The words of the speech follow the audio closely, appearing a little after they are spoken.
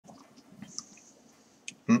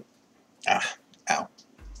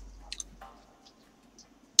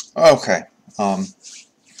Okay,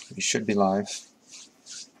 we should be live.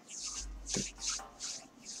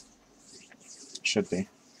 Should be.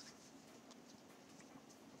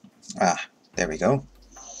 Ah, there we go.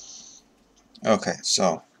 Okay,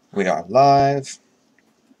 so we are live.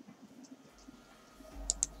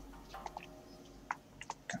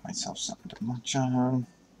 Got myself something to munch on.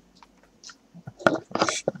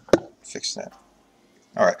 Fix that.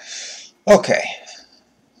 Alright. Okay.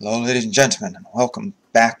 Hello, ladies and gentlemen, and welcome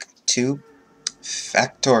back to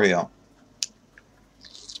Factorio.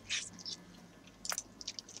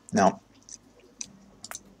 Now,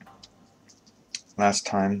 last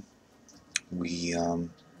time we well,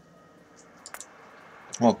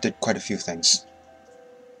 did quite a few things.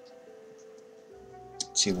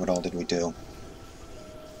 Let's see, what all did we do?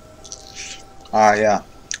 Ah, yeah.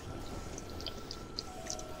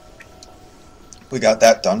 We got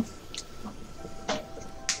that done.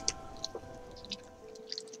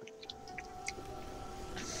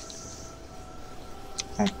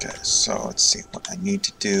 Okay, so let's see, what I need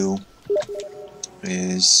to do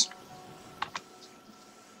is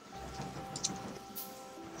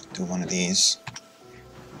do one of these.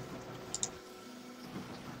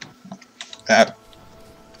 Ah,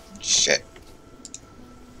 shit.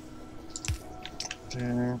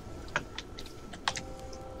 There.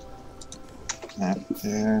 That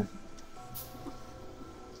there.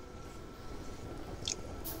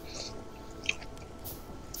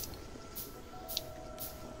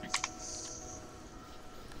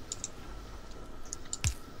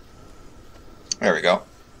 There we go.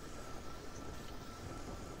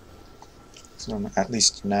 So at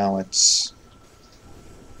least now it's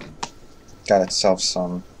got itself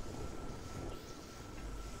some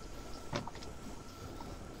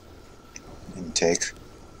intake.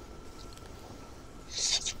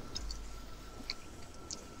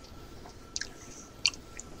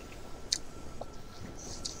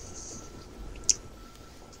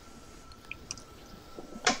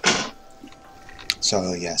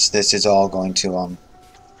 So yes, this is all going to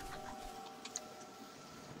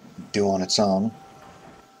do on its own.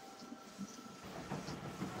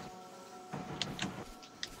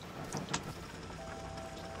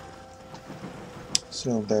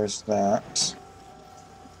 So there's that.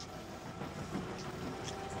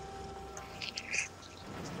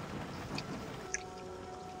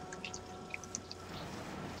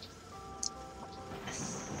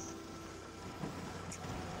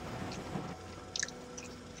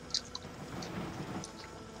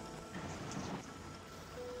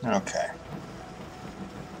 Okay.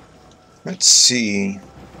 Let's see.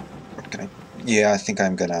 Yeah, I think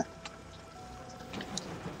I'm gonna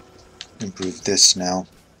improve this now.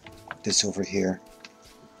 This over here.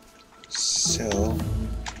 So,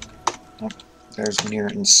 oh, there's near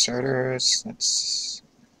inserters. Let's,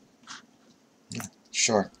 yeah,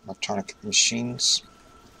 sure, electronic machines.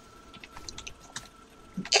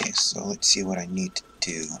 Okay, so let's see what I need to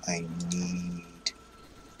do. I need...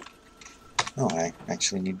 Oh, I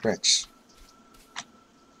actually need bricks.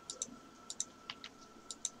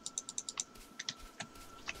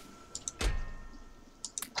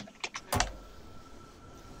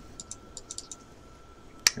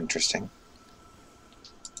 Interesting.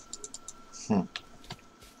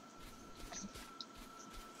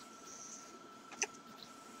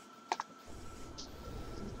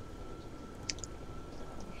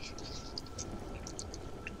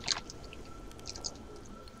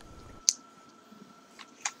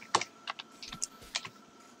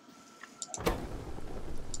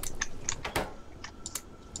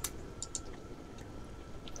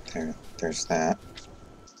 There's that.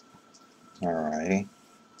 Alrighty.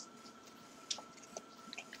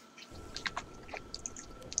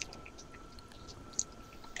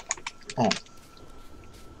 Oh.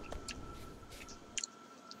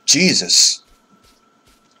 Jesus!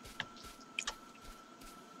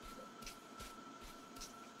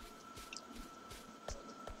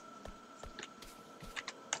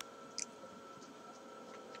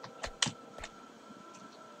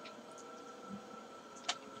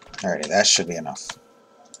 Alrighty, that should be enough.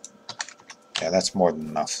 Yeah, that's more than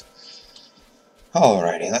enough.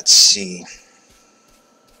 Alrighty, let's see.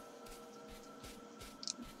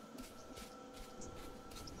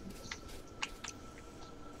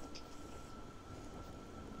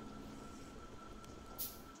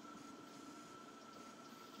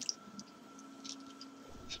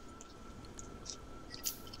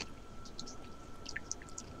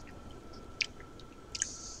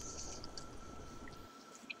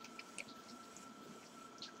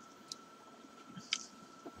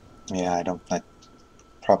 Yeah, I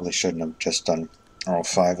probably shouldn't have just done all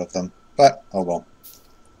 5 of them, but oh well.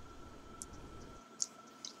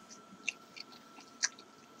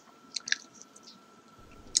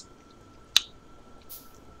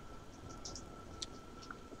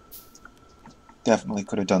 Definitely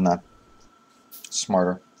could have done that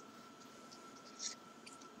smarter.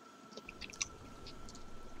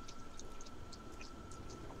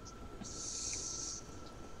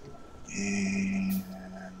 And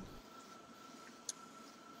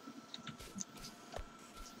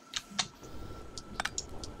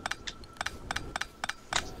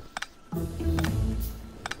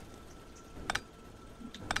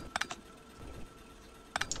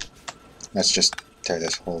let's just tear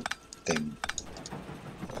this whole thing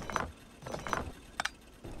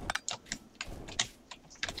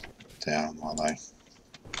down while I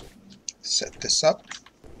set this up.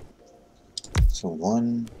 So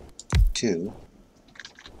 1, 2,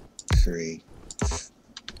 3,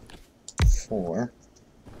 4.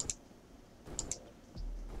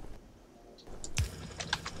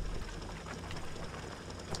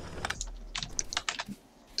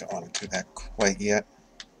 Don't want to do that quite yet.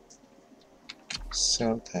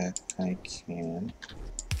 So that I can...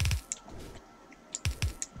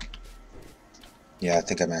 Yeah, I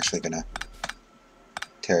think I'm actually going to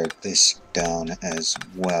tear this down as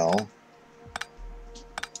well.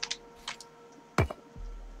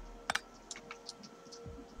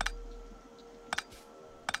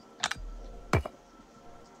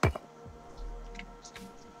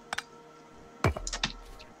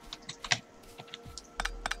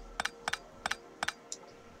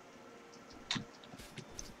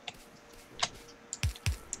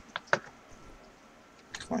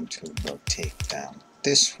 Going to rotate down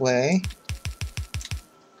this way.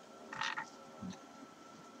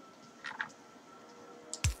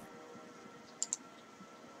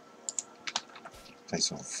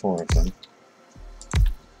 Place all 4 of them.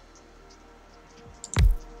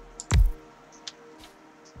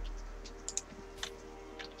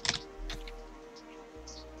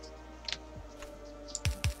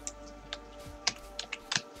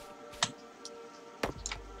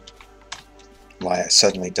 Why I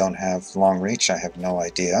suddenly don't have long reach, I have no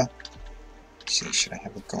idea. Let's see, should I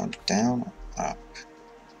have it going down or up?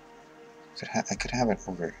 I could have it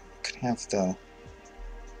over. I could have the...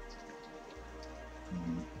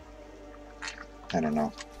 I don't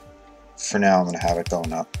know. For now, I'm going to have it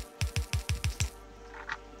going up.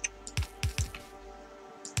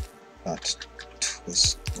 But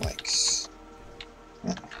twist likes.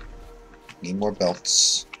 Need more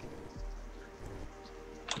belts.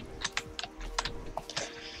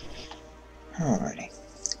 Alrighty.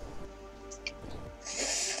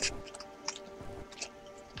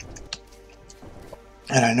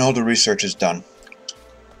 And I know the research is done.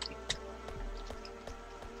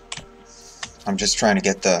 I'm just trying to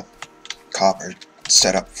get the copper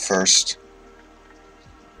set up first.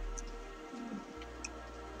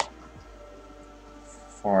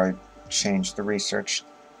 Before I change the research.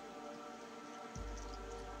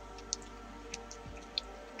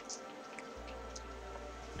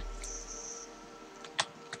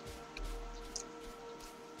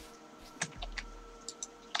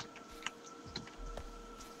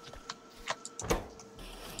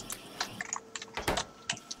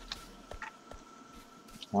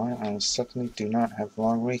 Why I suddenly do not have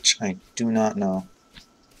long reach, I do not know.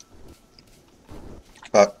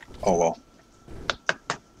 But, oh well.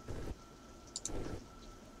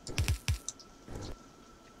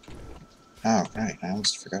 Oh, right, I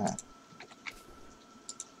almost forgot.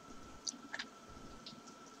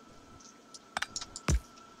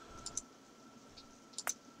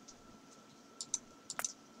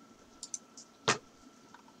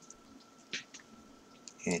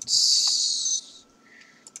 It's...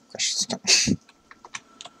 Crush stone.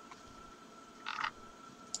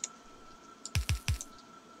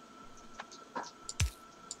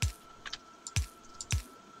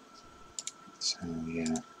 So,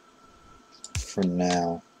 yeah. For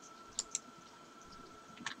now,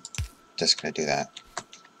 just gonna do that.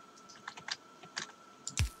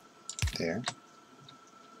 There.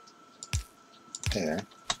 There.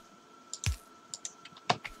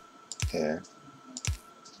 There.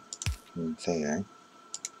 And there.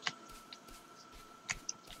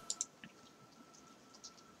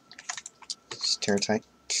 Stereotype.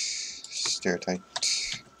 Stereotype.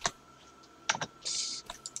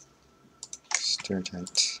 Stereotype.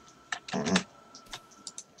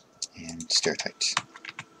 And stereotype.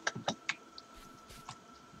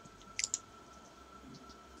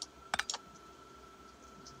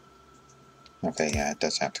 Okay, yeah, it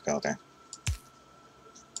does have to go there.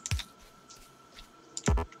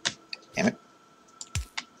 Damn it.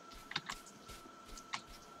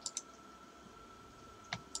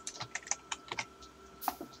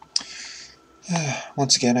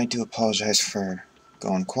 Once again, I do apologize for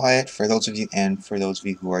going quiet for those of you, and for those of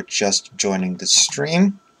you who are just joining the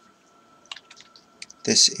stream.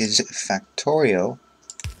 This is Factorio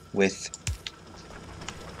with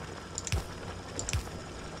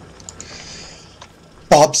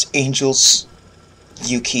Bob's Angels,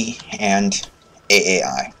 Youki, and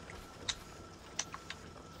AAI.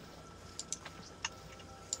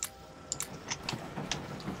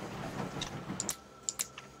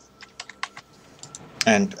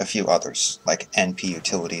 And a few others, like NP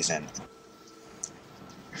Utilities and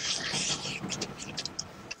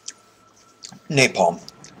Napalm.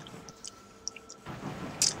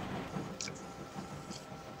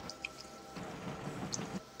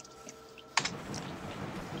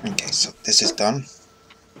 Okay, so this is done.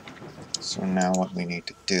 So now what we need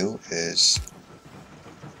to do is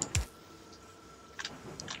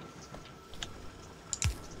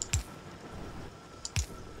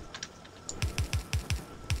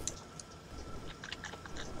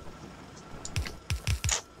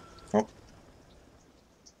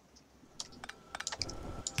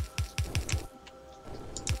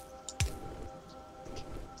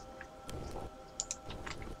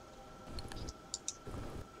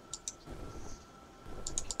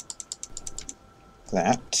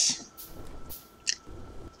that.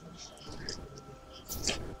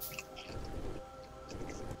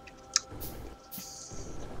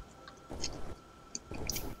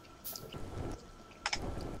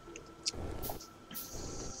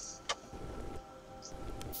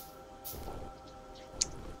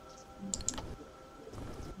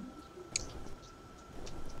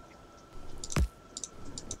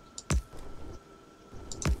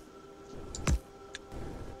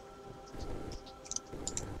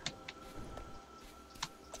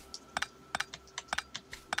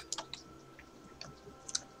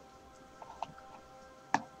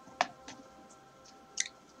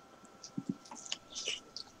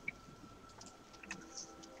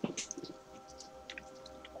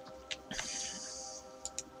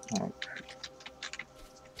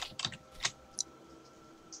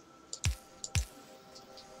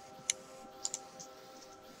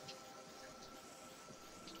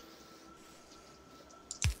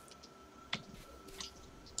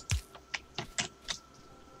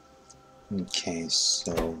 Okay,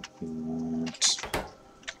 so we want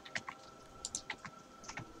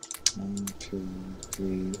 1, 2,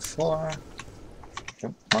 3, 4.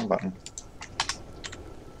 Oh, wrong button.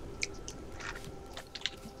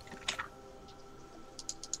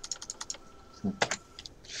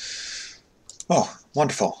 Oh,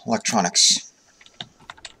 wonderful electronics.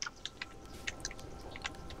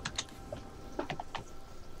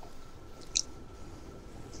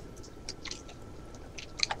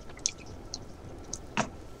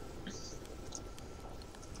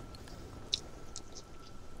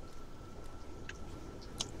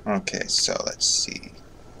 Okay, so let's see.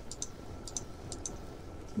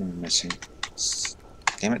 I'm missing.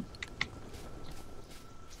 Damn it.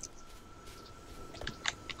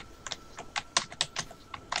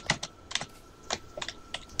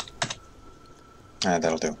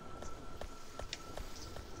 That'll do.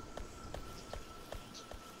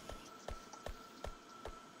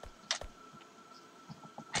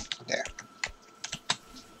 There.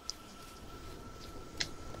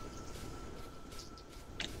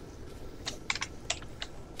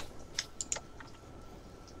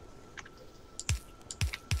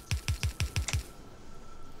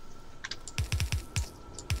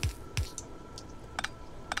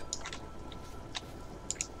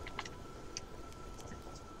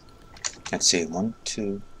 Let's see, 1,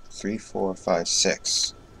 2, 3, 4, 5,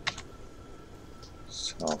 6.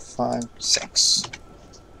 So 5, 6.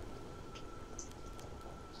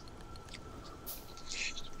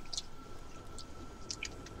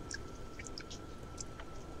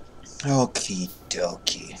 Okie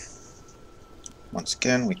dokie. Once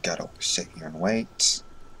again, we gotta sit here and wait.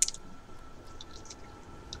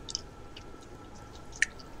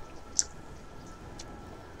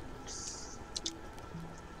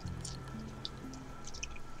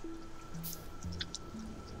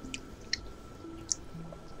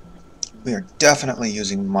 We are definitely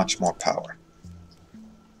using much more power.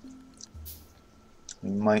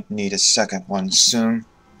 We might need a second one soon.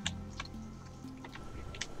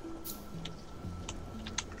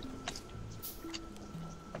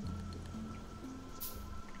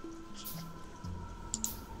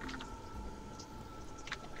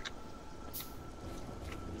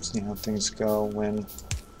 See how things go when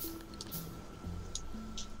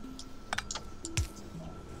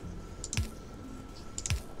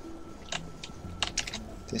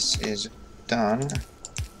this is done.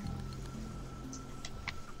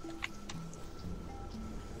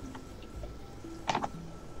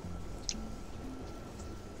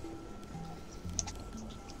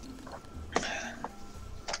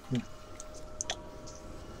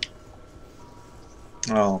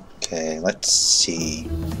 Okay, let's see.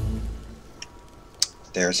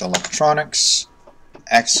 There's electronics.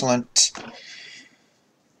 Excellent.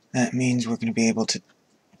 That means we're going to be able to...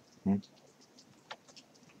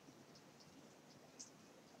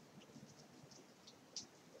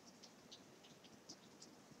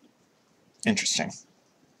 Interesting.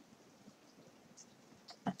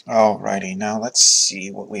 Alrighty, now let's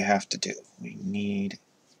see what we have to do. We need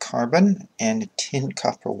carbon and tin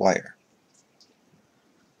copper wire.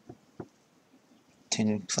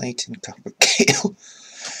 Tin plate and copper cable.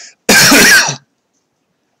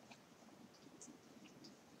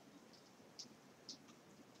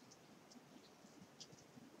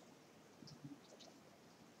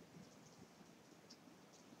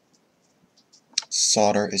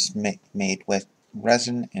 Solder is made with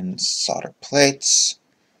resin and solder plates.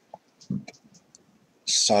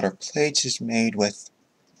 Solder plates is made with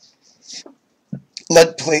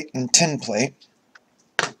lead plate and tin plate.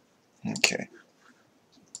 Okay.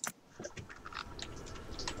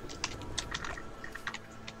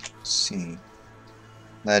 Let's see.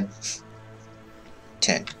 Lead,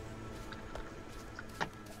 tin.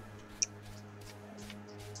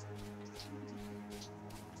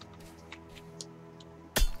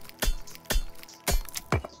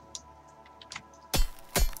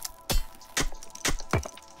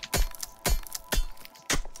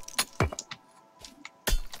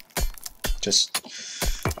 Just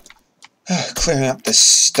clearing up this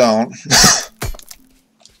stone.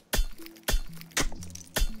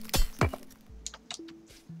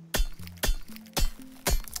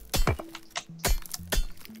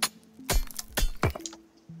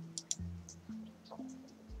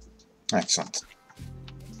 Excellent.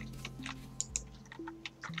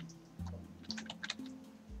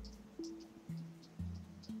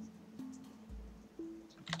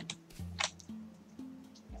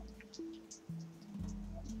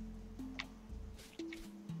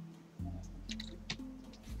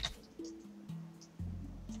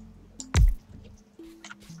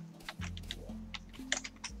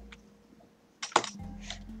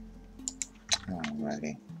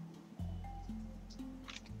 Alrighty.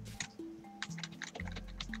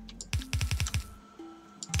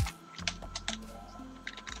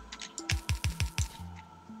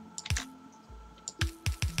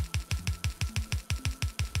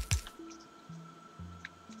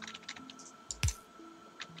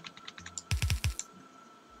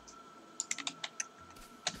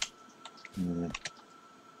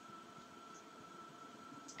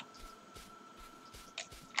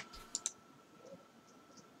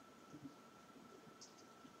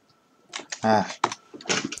 Ah,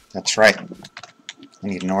 that's right. I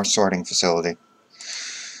need an ore sorting facility.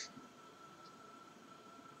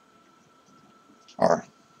 Or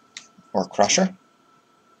crusher?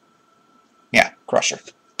 Yeah, crusher.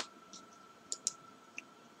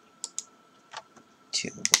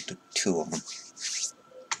 We'll do 2 of them.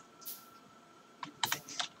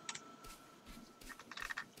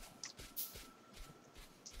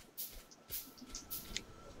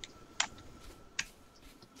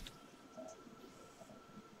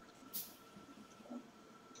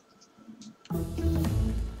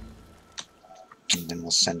 And then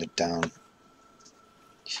we'll send it down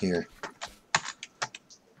here.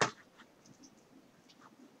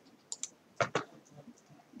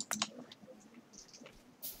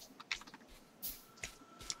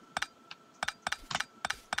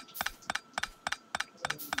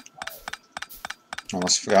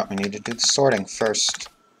 Almost forgot we need to do the sorting first.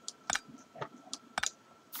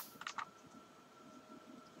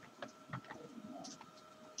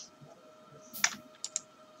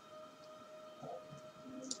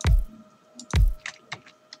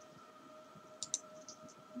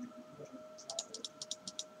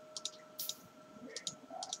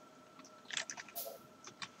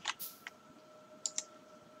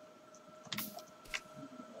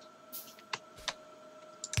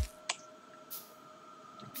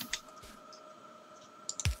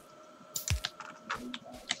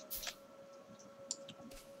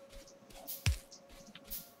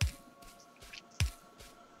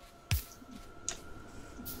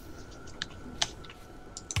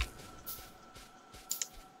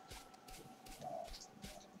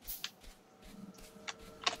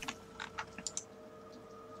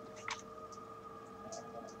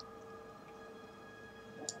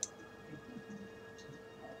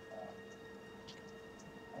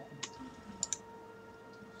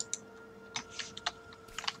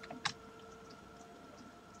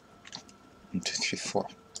 One, two, three, four.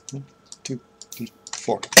 1, 2, 3,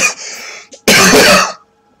 4.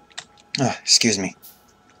 Excuse me.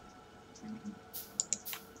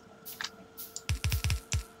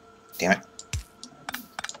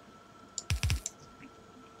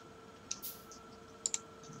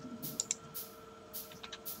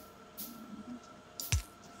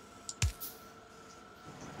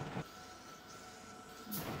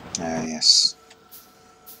 yes.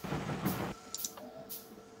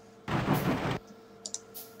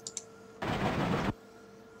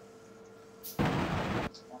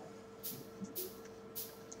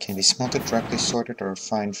 Can be smelted, directly sorted, or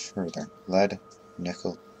refined further. Lead,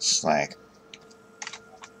 nickel, slag.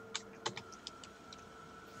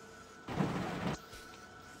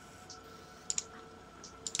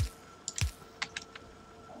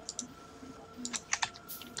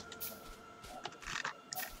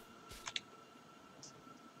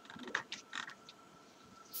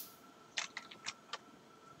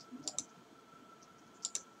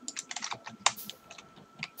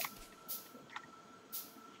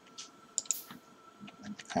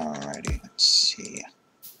 Alrighty, let's see.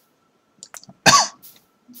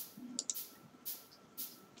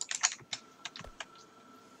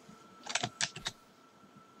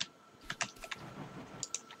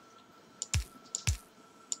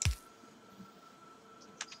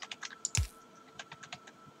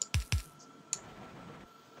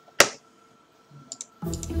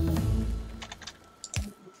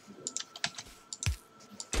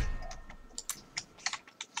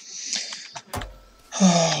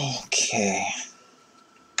 Okay.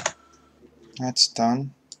 That's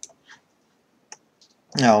done.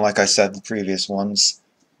 Now, like I said, the previous ones,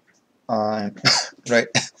 right?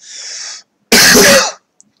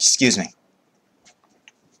 Excuse me.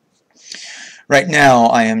 Right now,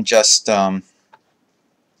 I am just going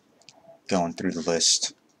through the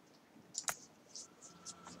list.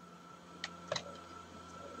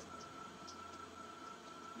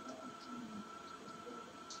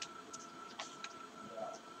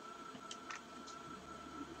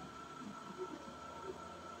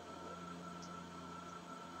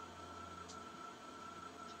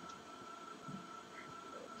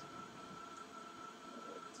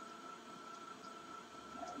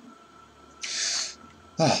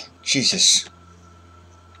 Oh, Jesus.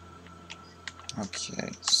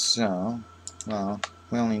 Okay, so, well,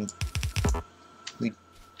 we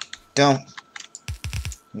don't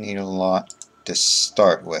need a lot to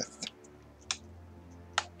start with.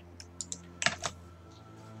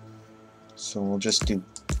 So we'll just do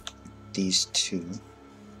these two.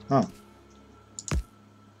 Oh.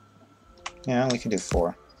 Yeah, we can do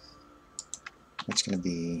 4. It's going to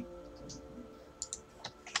be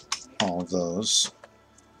all of those.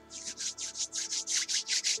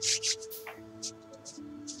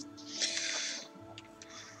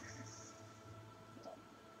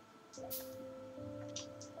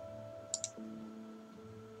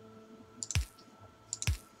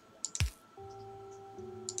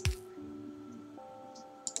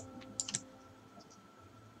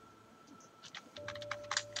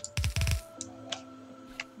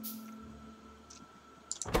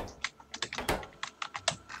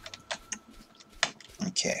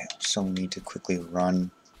 Okay, so we need to quickly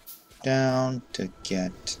run down to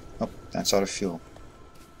get... Oh, that's out of fuel.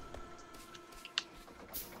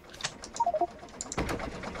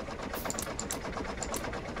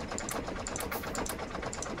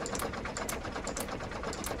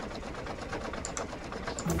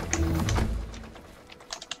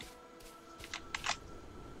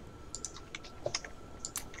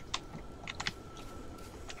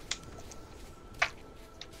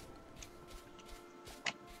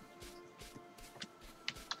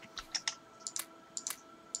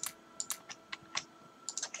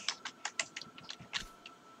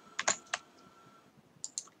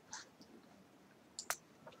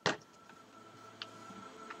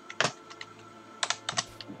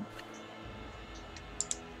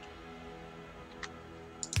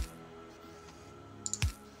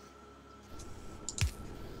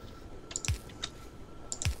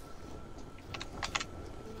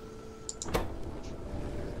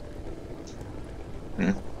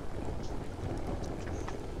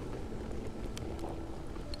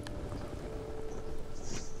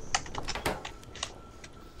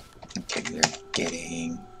 Okay, we're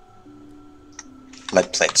getting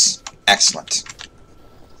lead plates. Excellent.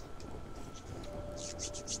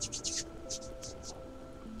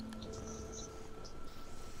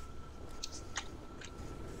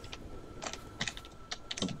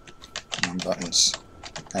 Wrong buttons.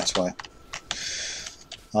 That's why.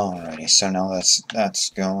 Alrighty, so now that's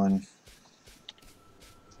going.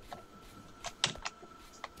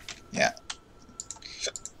 Yeah.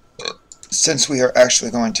 Since we are actually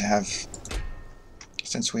going to have,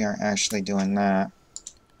 since we are actually doing that,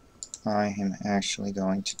 I am actually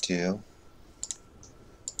going to do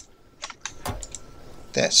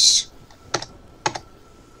this.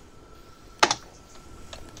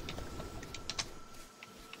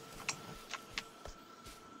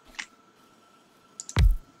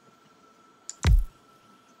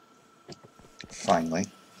 friendly.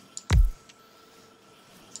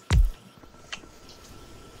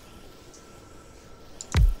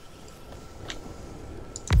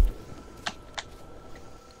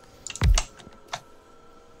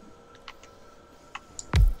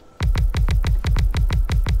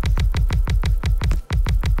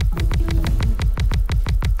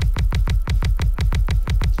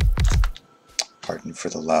 Pardon for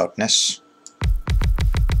the loudness.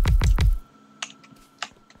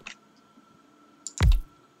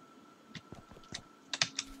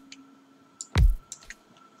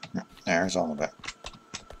 There's all of it.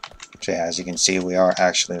 So yeah, as you can see, we are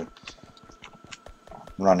actually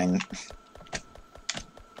running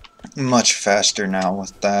much faster now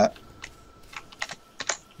with that.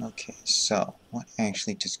 Okay, so what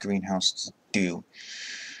actually does greenhouses do?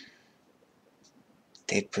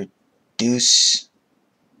 They produce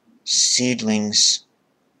seedlings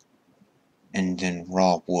and then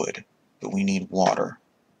raw wood, but we need water.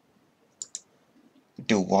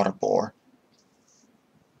 Do a water bore.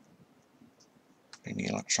 We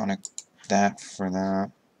need electronic that for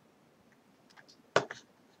that.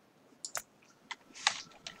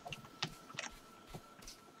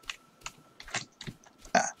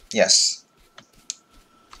 Ah, yes.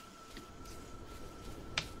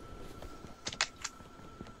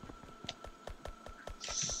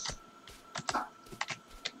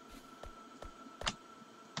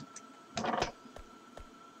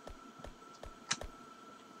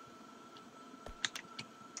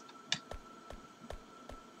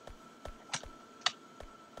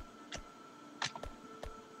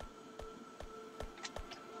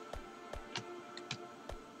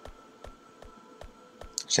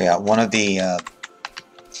 So yeah, one of the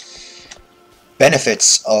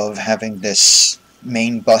benefits of having this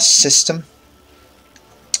main bus system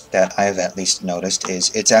that I've at least noticed is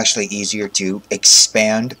it's actually easier to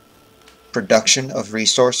expand production of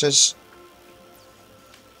resources.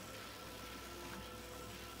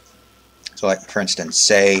 So like, for instance,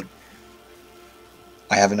 say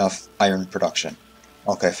I have enough iron production.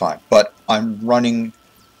 Okay, fine. But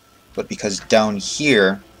because down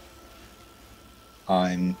here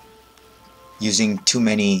I'm using too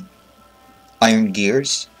many iron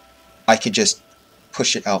gears, I could just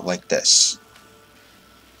push it out like this.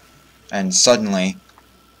 And suddenly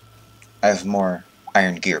I have more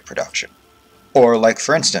iron gear production. Or like,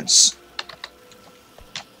 for instance,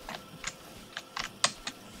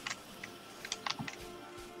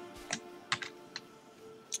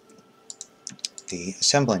 the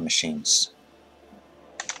assembling machines.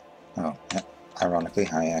 Oh, yeah. Ironically,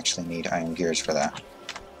 I actually need iron gears for that.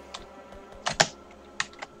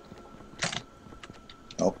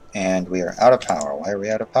 Oh, and we are out of power. Why are we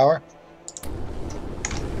out of power?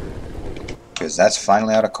 Because that's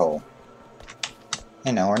finally out of coal.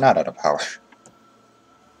 And now we're not out of power.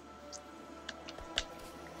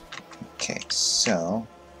 Okay, so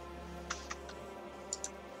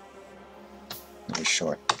we're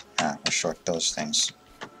short. We're short those things.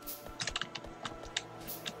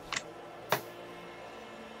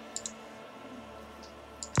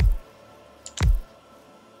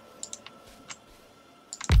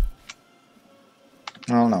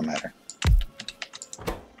 Well, no matter.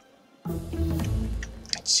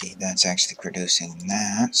 Let's see, that's actually producing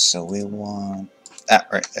that, so we want that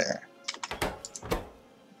right there.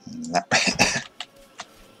 And that right there.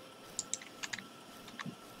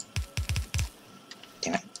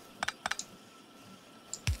 Damn it.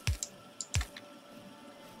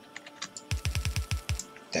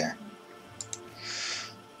 There.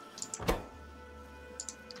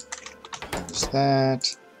 There's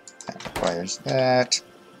that. That requires that.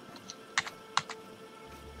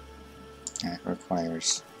 That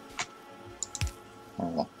requires,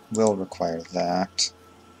 or will require that.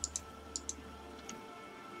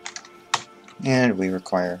 And we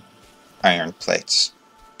require iron plates.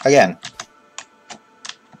 Again.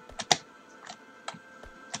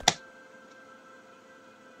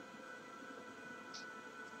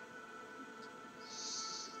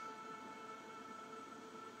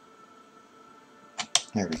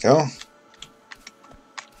 There we go.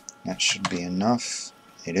 That should be enough.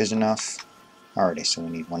 It is enough. Alrighty, so we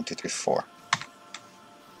need 1, 2, 3, 4.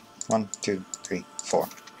 1, 2, 3, 4.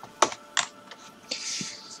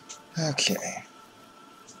 Okay.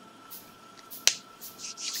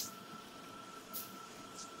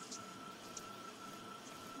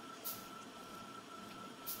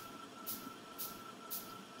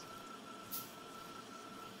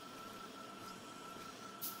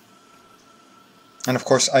 And of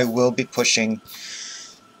course I will be pushing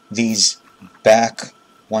these back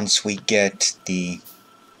once we get the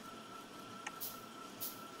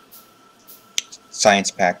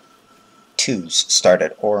science pack 2s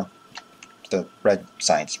started, or the red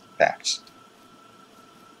science packs.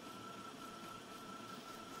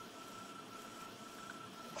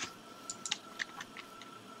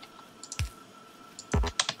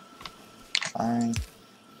 Fine.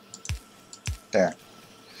 There.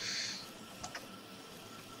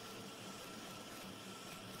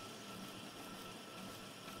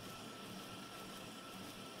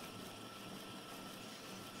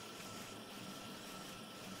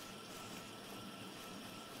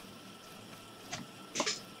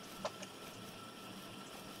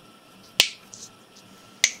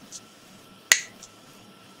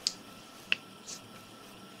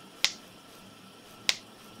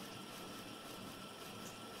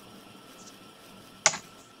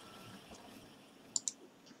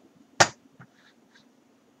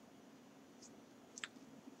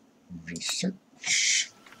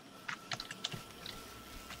 Research.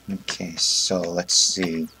 Okay, so let's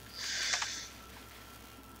see.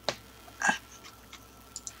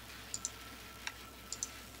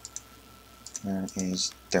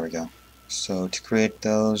 There we go. So to create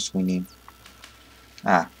those, we need,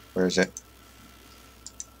 where is it?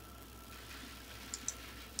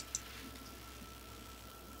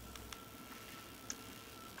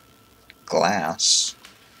 Glass.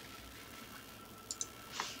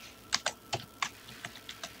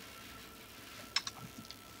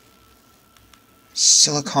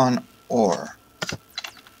 Silicon ore.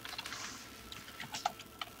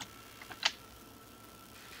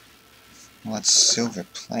 Well, that's silver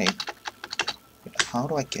plate. But how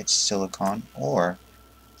do I get silicon ore?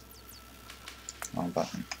 Wrong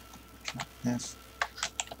button. F.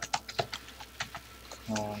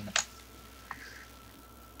 Con.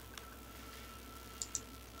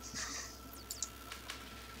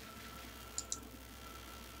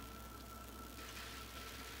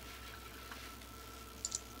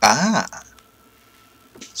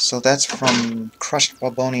 So that's from crushed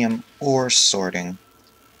wobonium ore sorting.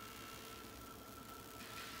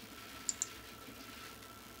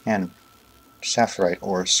 And sapphirite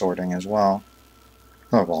ore sorting as well.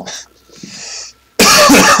 Oh well.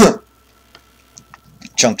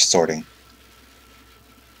 Junk sorting.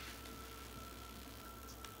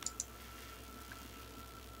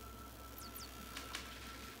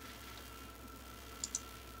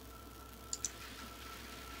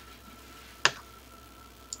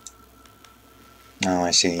 Oh,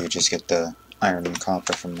 I see. You just get the iron and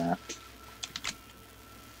copper from that.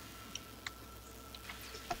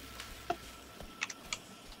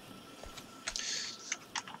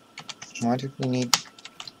 Why did we need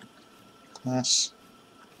glass?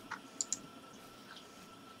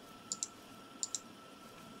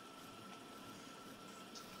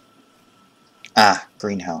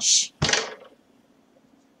 Greenhouse.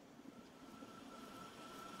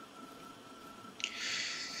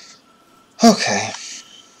 Okay.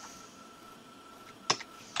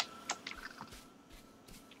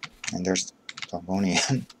 And there's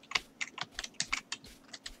ammonium.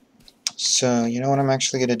 So, you know what I'm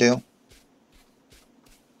actually gonna do?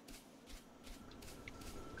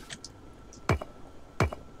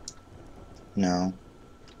 No.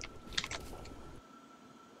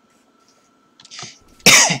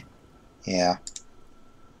 Yeah.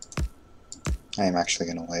 I am actually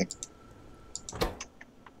gonna wait.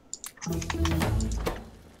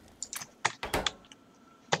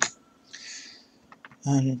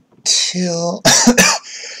 Until...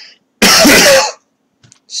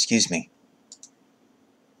 Excuse me.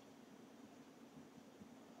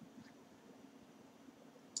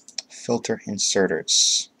 Filter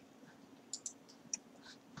inserters.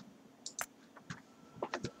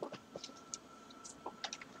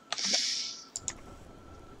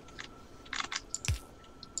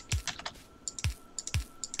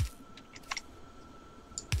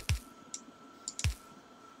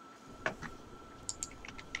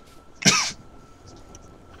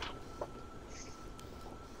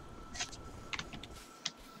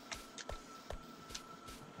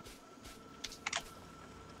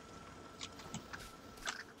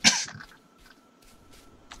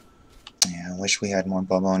 I wish we had more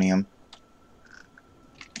wobonium.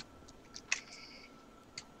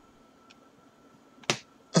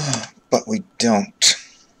 But we don't.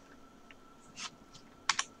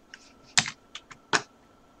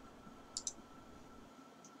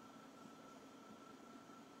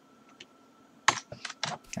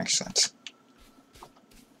 Excellent.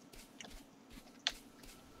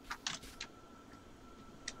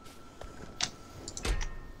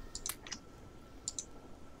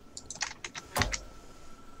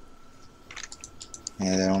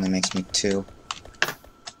 Yeah, that only makes me 2.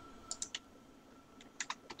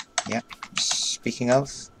 Speaking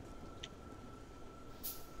of...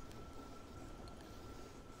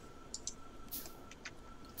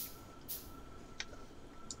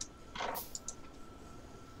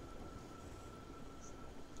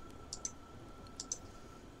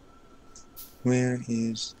 Where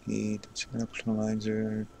is the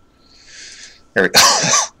optimizer? There we go.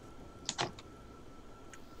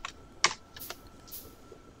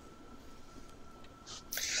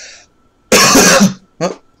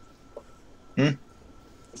 Oh.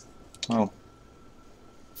 Oh.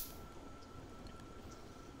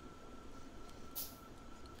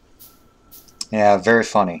 Yeah, very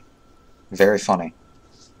funny. Very funny.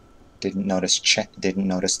 Didn't notice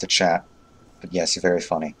the chat. But yes, very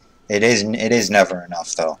funny. It is never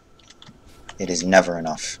enough though. It is never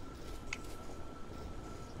enough.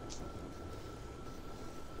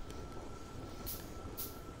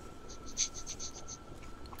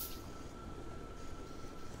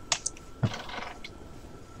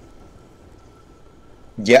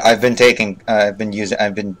 Yeah, I've been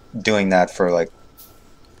doing that for like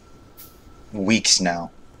weeks now.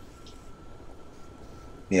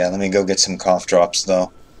 Yeah, let me go get some cough drops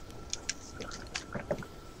though.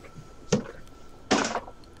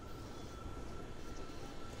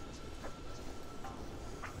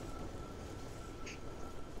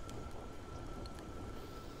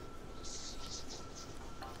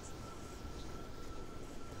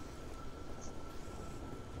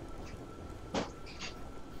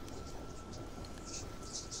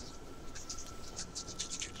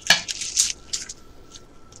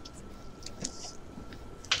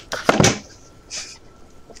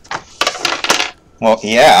 Well,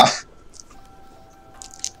 yeah.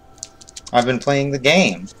 I've been playing the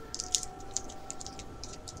game.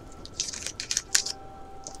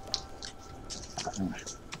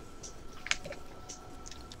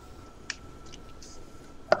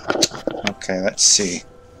 Okay, let's see.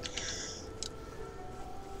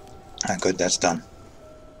 Ah, good, that's done.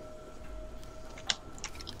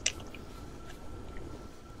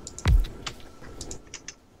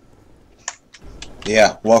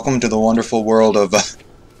 Yeah, welcome to the wonderful world of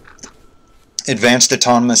advanced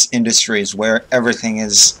autonomous industries where everything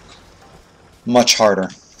is much harder.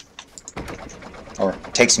 Or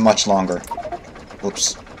takes much longer.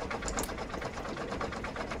 Whoops.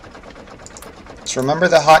 Let's remember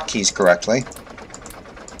the hotkeys correctly.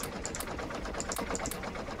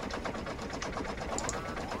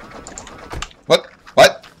 What?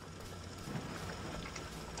 What?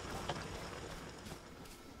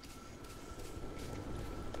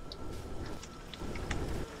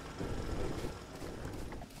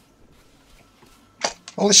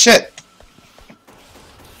 Holy shit!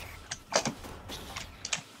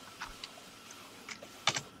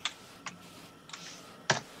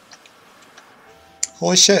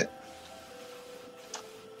 Holy shit!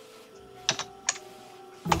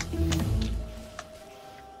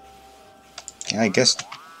 Yeah, I guess...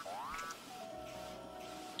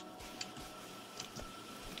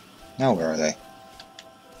 Now where are they?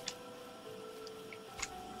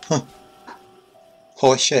 Huh.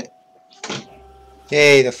 Holy shit.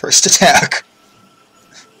 Yay, the first attack!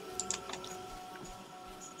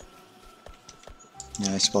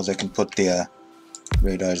 Yeah, I suppose I can put the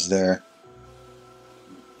radars there.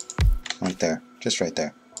 Right there. Just right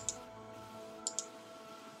there.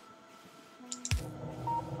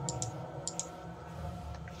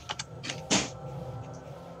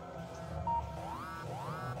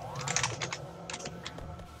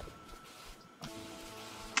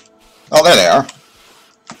 Oh, there they are.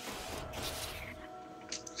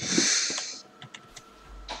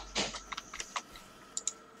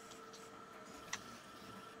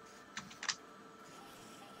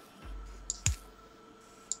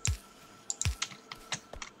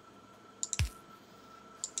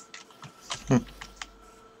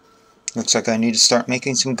 Looks like I need to start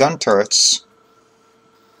making some gun turrets.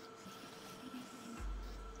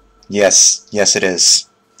 Yes, yes it is.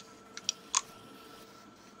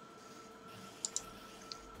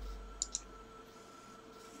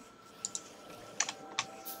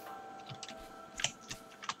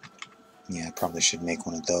 Yeah, I probably should make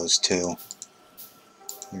one of those too.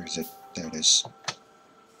 Here's it. There it is.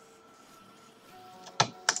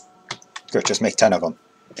 Good, just make 10 of them.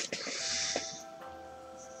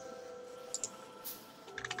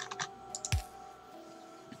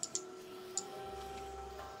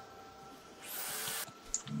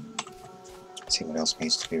 Let's see what else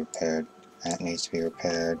needs to be repaired. That needs to be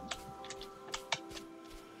repaired.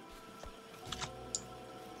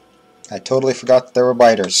 I totally forgot that there were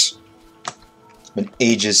biters. It's been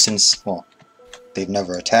ages since, well, they've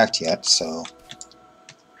never attacked yet, so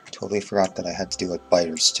Totally forgot that I had to do like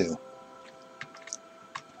biters too.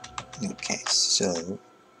 Okay, so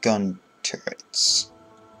gun turrets.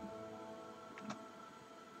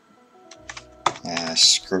 Ah,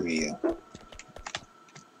 screw you.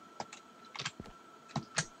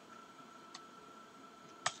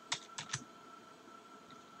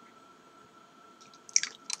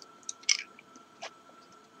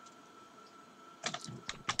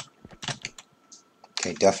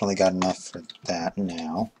 Okay, definitely got enough for that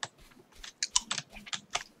now.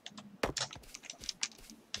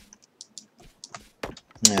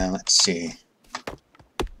 Now, let's see.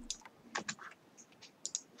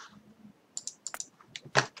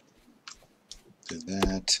 Do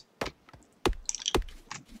that.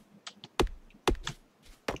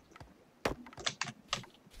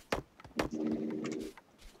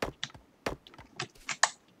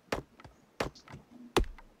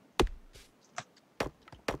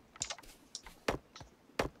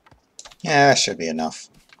 Yeah, that should be enough.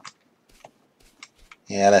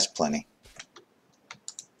 Yeah, that's plenty.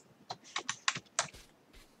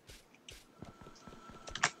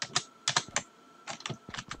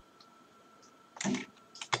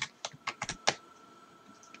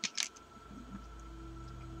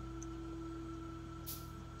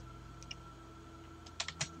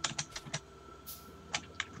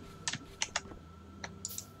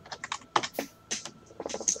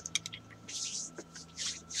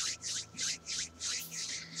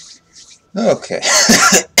 Okay.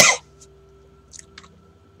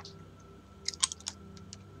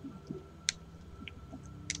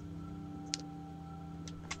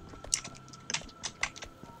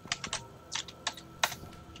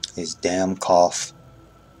 His damn cough.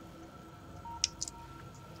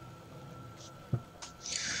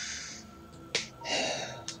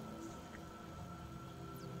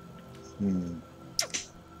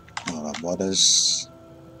 What is...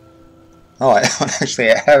 Oh, I don't actually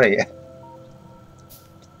have it yet.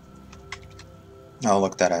 I'll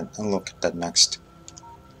look at that next.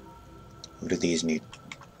 What do these need?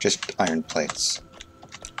 Just iron plates.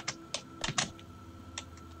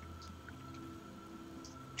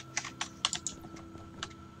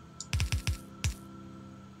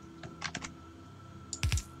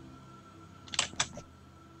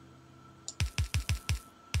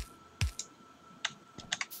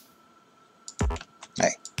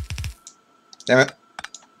 Hey. Damn it.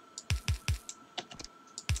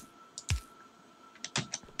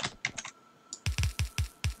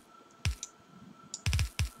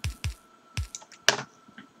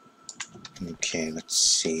 Okay, let's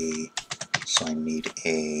see. So I need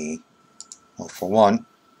a... Well, for one...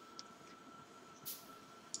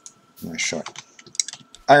 I'm short.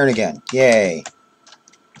 Iron again. Yay!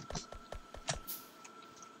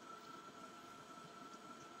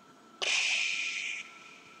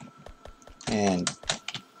 And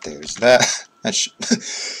there's that.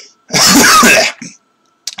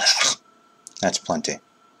 That's plenty.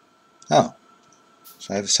 Oh.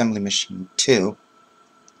 So I have assembly machine 2.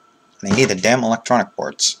 And I need the damn electronic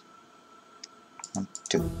ports. 1,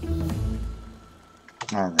 2.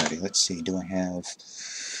 Alrighty, let's see. Do I have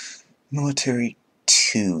military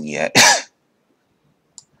 2 yet?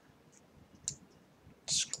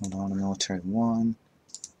 Let's go down to military 1.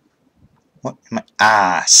 What am I?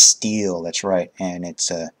 Ah, steel. That's right. And it's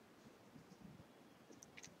a...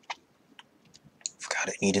 Forgot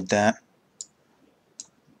it needed that.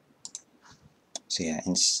 So yeah,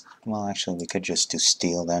 well, actually, we could just do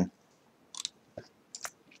steel then.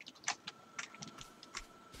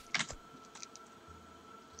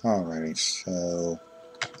 Alrighty, so...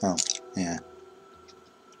 Oh, yeah.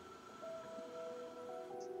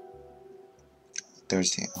 There's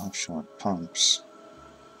the offshore pumps.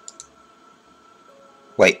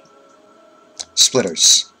 Wait.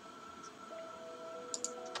 Splitters.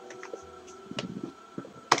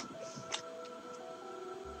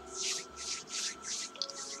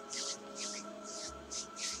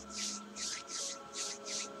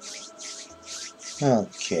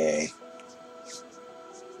 Okay.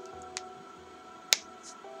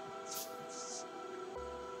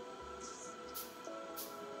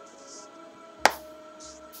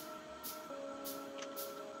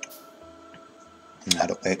 Now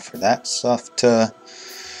to wait for that stuff to...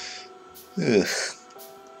 Ugh.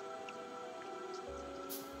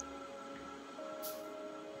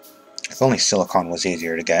 If only silicon was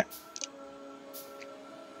easier to get.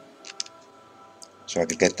 So I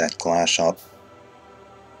could get that glass up.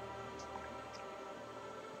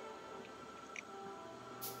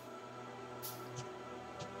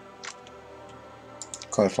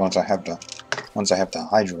 Of course, once I have the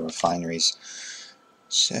hydro refineries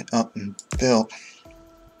set up and built,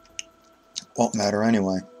 Won't matter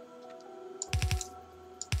anyway.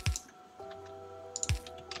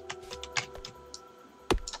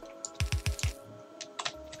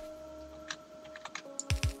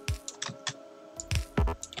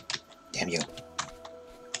 Damn you.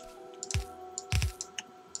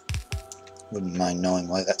 Wouldn't mind knowing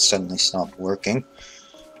why that suddenly stopped working.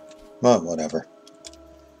 But whatever.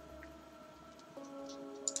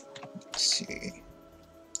 Let's see.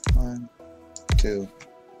 1, 2,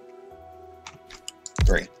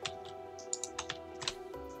 3.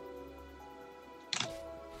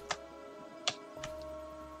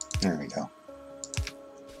 There we go.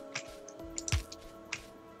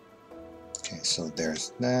 Okay, so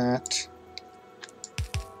there's that.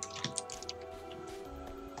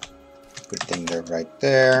 Good thing they're right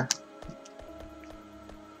there.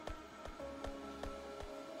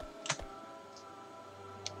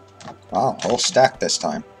 Wow, whole stack this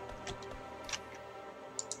time.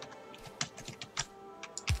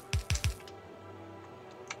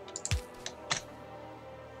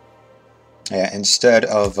 Yeah, instead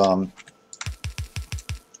of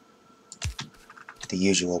the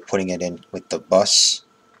usual putting it in with the bus,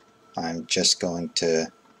 I'm just going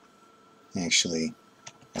to actually,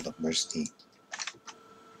 hold up, where's the,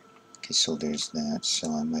 okay, so there's that,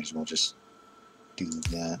 so I might as well just do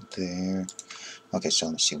that there. Okay, so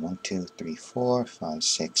let's see, 1, 2, 3, 4, 5,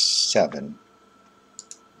 6, 7.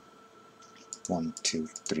 1, 2,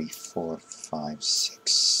 3, 4, 5,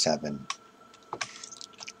 6, 7.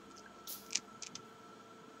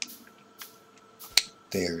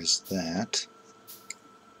 There's that.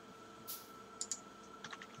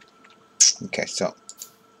 Okay, so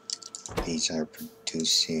these are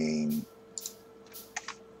producing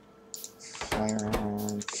fire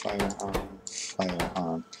on, fire on, fire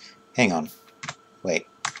on. Hang on. Wait.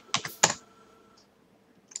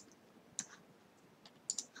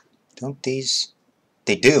 Don't these...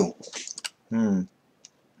 They do.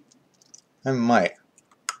 I might.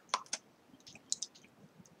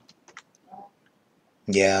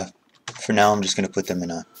 Yeah. For now, I'm just going to put them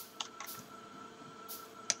in a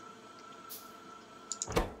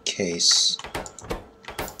case.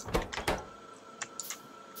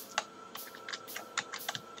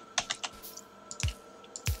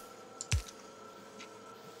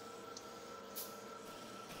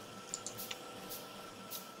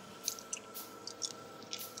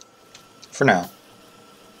 For now.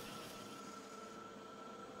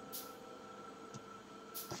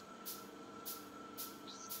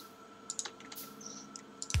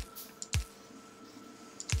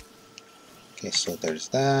 Okay, so there's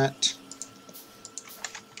that.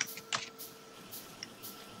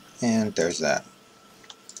 And there's that.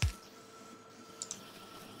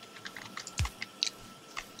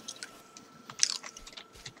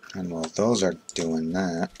 And while those are doing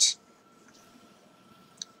that,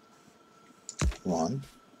 1,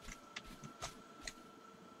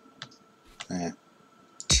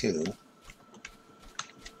 2,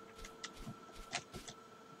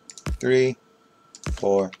 3,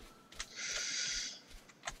 4,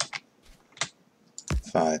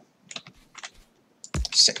 5,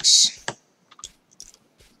 6.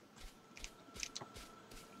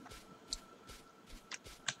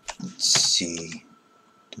 Let's see.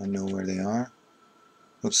 Do I know where they are?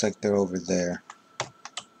 Looks like they're over there.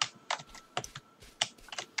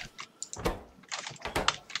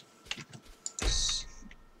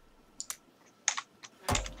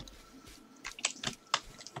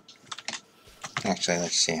 Actually,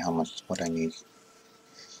 let's see how much, what I need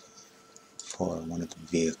for one of the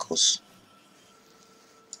vehicles.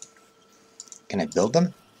 Can I build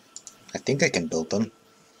them? I think I can build them.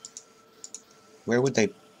 Where would they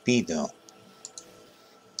be though?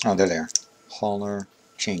 Oh, they're there. Hauler,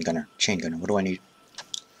 chain gunner, chain gunner. What do I need?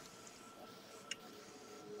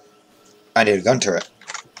 I need a gun turret.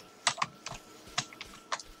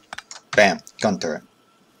 Bam, gun turret.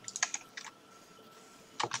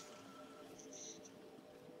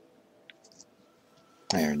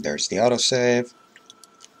 There's the autosave.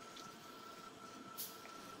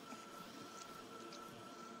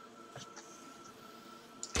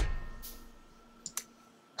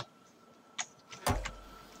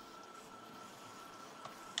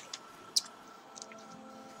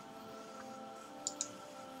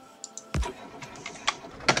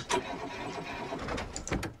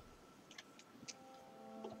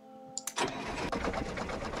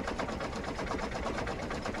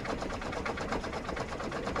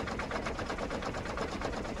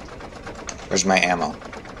 Where's my ammo?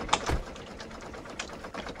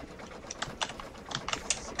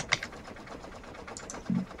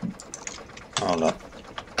 Hold up.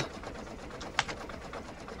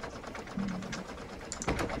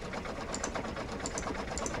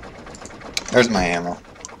 There's my ammo.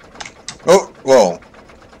 Oh, whoa.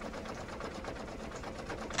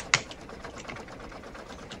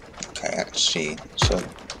 Okay, I can see. So,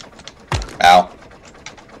 ow.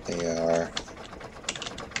 They are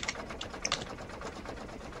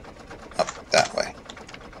up that way.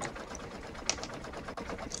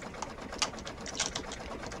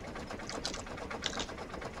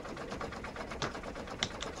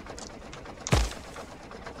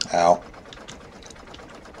 Ow.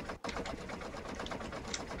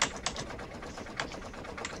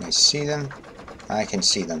 Can I see them? I can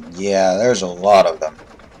see them. Yeah, there's a lot of them.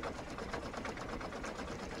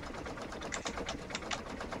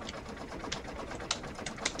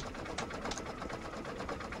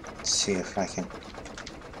 Let's see if I can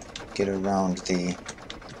get around the...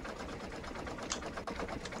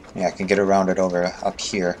 Yeah, I can get around it over up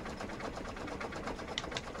here.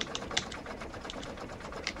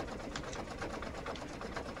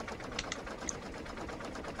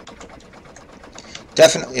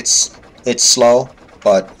 Definitely, it's slow,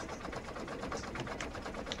 but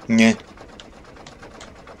yeah.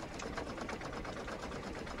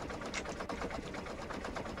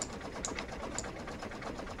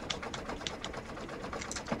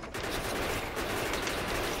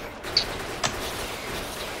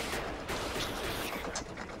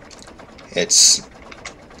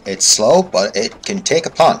 It's slow, but it can take a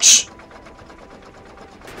punch.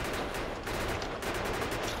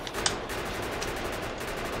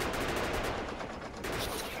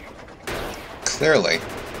 Clearly.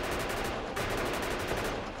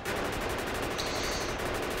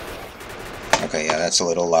 Okay, yeah, that's a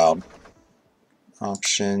little loud.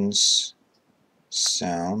 Options,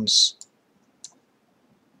 sounds,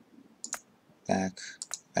 back,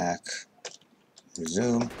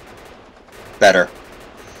 resume.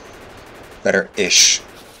 Better-ish.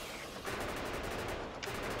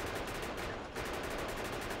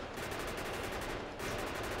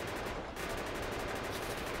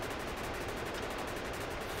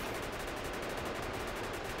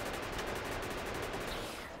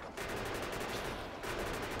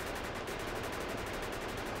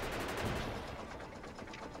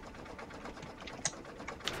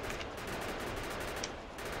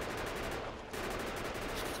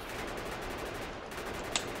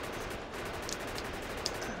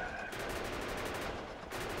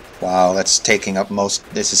 Wow, this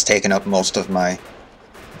is taking up most of my...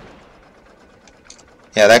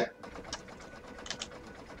 Yeah, that...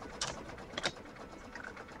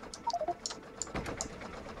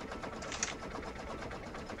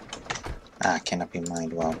 cannot be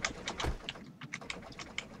mined well.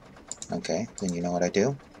 Okay, then you know what I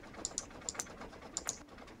do?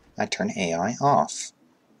 I turn AI off.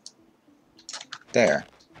 There.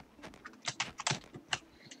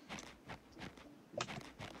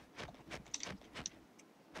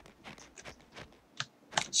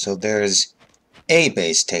 So there's a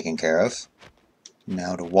base taken care of.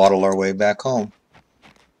 Now to waddle our way back home.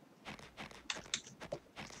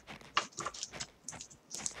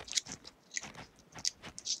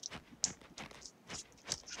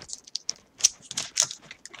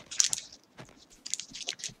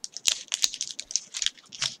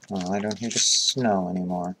 Oh, I don't hear the snow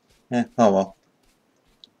anymore. Oh well.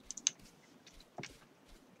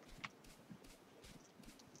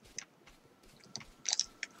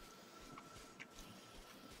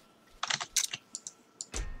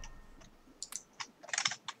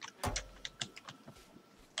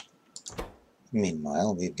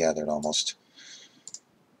 Meanwhile, we've gathered almost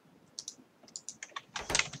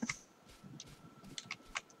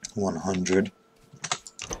 100.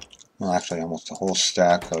 Well, actually, almost a whole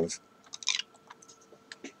stack of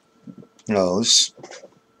those.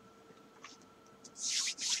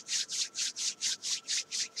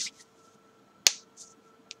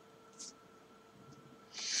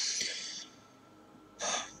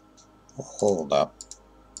 Hold up.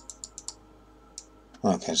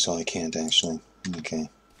 Okay, so I can't actually. Okay.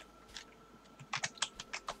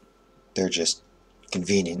 They're just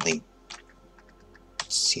conveniently.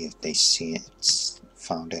 Let's see if they see it. It's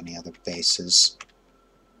found any other bases.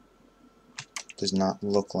 Does not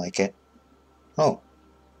look like it. Oh.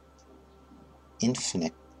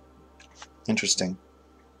 Infinite. Interesting.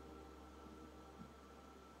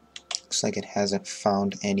 Looks like it hasn't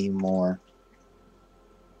found any more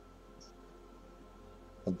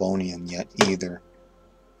Ebonium yet either.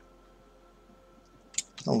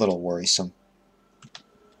 A little worrisome.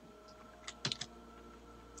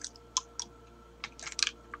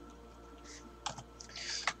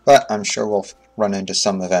 But I'm sure we'll run into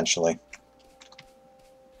some eventually.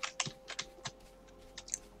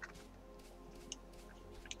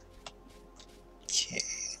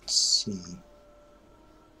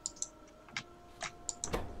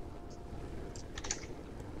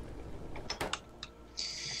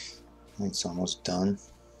 It's almost done.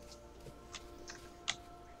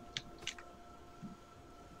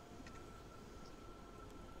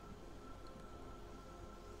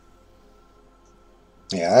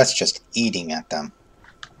 Yeah, that's just eating at them.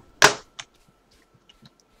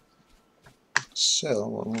 So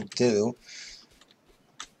what we'll do,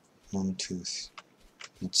 1, 2,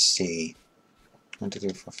 let's see, 1, 2,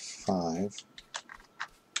 3, 4, 5.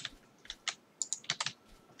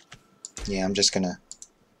 Yeah, I'm just gonna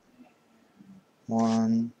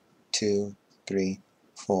 1, 2, 3,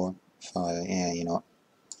 4, 5. Yeah, you know what?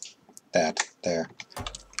 That there.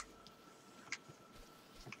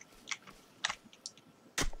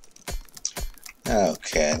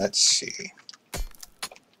 Okay, let's see.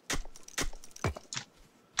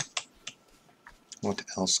 What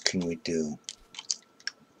else can we do?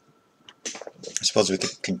 I suppose we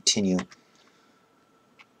could continue.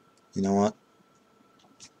 You know what?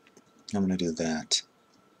 I'm gonna do that.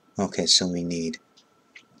 Okay, so we've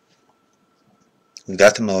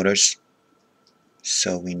got the motors,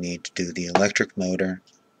 so we need to do the electric motor,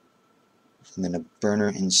 and then a burner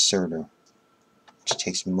inserter, which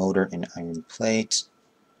takes motor and iron plate,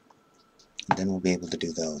 and then we'll be able to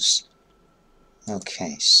do those.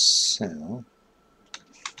 Okay, so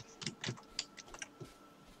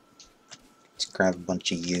let's grab a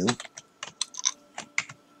bunch of U.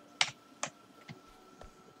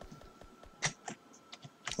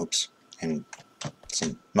 Oops, and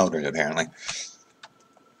some motors apparently.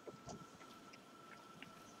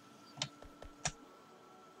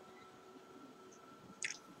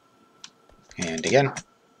 And again.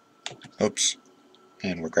 Oops.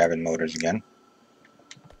 And we're grabbing motors again.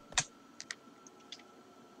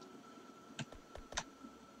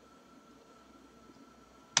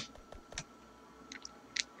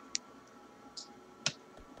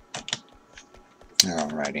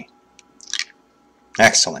 Alrighty.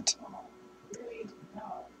 Excellent.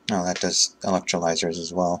 Oh, that does electrolyzers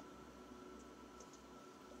as well.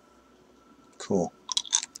 Cool.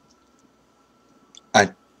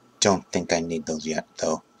 I don't think I need those yet,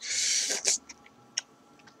 though.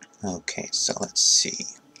 Okay, so let's see.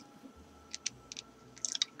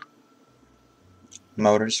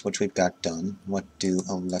 Motors, which we've got done. What do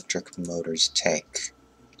electric motors take?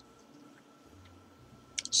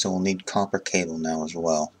 So we'll need copper cable now as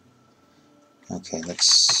well. Okay, let's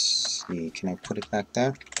see. Can I put it back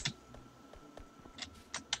there?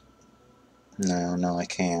 No, I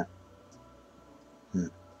can't.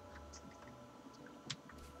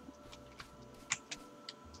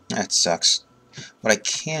 That sucks. What I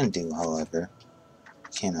can do, however,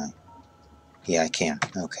 can I? Yeah, I can.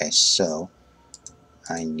 Okay, so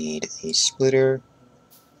I need a splitter,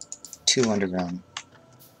 2 underground.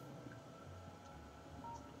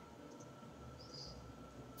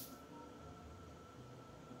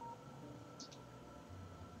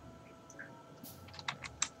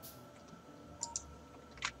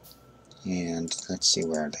 And let's see,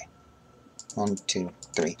 where are they? 1, 2,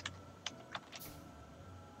 3.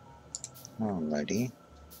 Alrighty.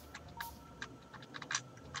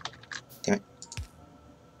 Damn it.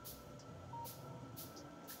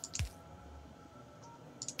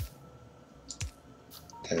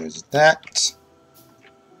 There's that.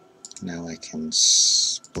 Now I can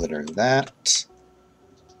splitter that.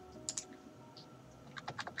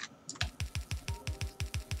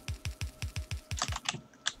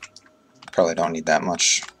 Probably don't need that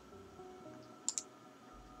much.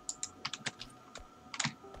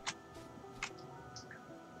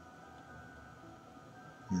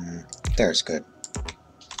 There's good.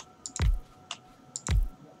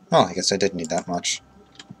 Oh, I guess I did need that much.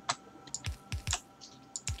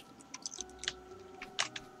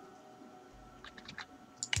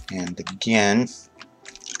 And again,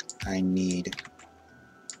 I need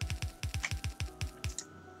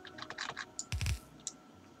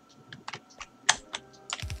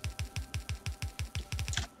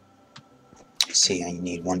see, I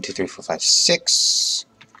need 1, 2, 3, 4, 5, 6.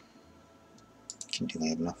 Do I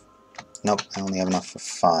have enough? Nope, I only have enough for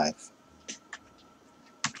 5.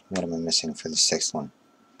 What am I missing for the 6th one?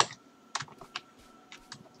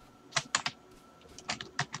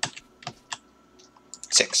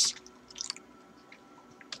 Six.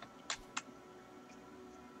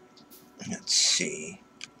 Let's see.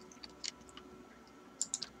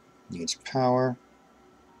 Needs power.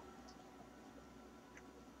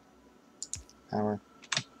 Power.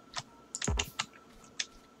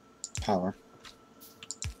 Power.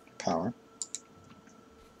 Power.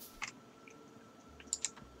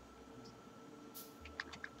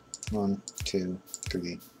 One, 2,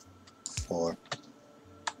 3, 4,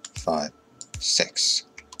 5, 6.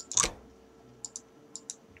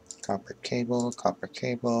 Copper cable, copper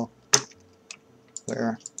cable.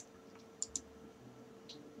 Where?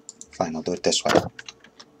 Fine, I'll do it this way.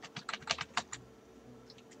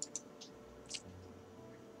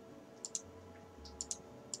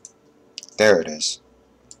 There it is.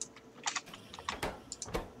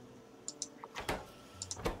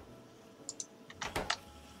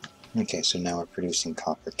 Okay, so now we're producing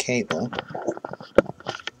copper cable.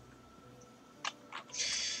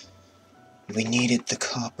 We needed the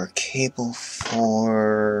copper cable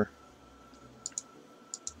for...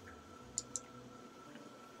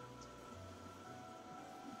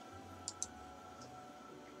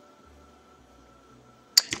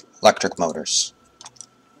 electric motors.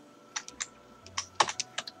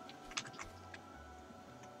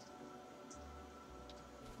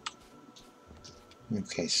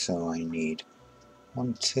 Okay, so I need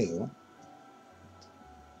 1, 2.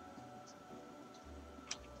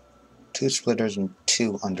 2 splitters and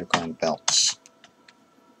 2 underground belts.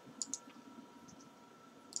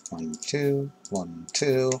 1, 2, 1,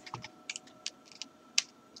 2.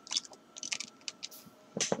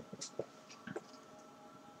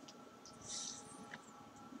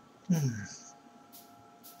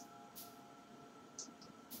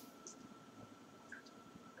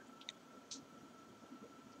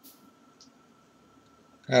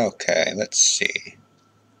 Okay, let's see.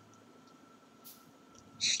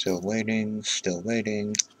 Still waiting, still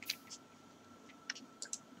waiting.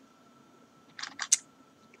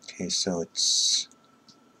 Okay, so it's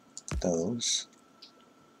those.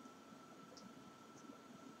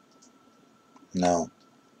 No.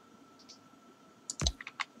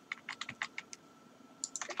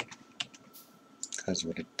 Because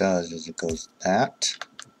what it does is it goes that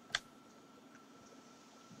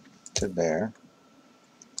to there.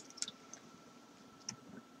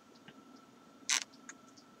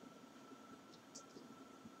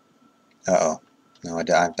 Uh-oh. No,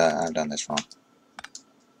 I've done this wrong.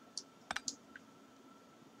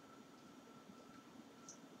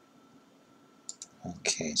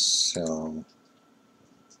 Okay, so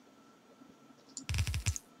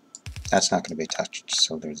that's not going to be touched,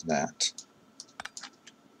 so there's that.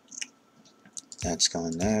 That's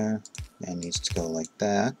going there. That needs to go like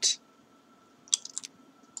that.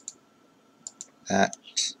 That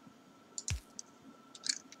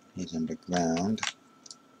is underground.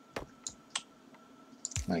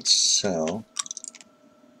 Like so.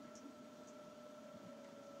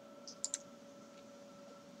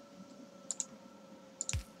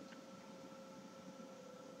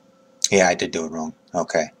 Yeah, I did do it wrong.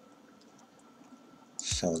 Okay.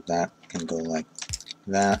 So that can go like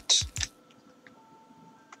that.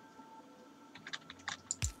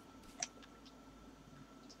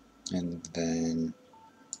 And then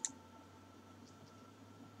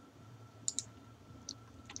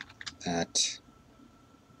that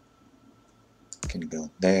can go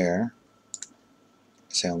there.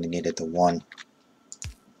 So I only needed the 1.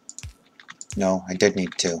 No, I did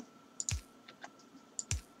need 2.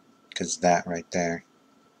 Because that right there.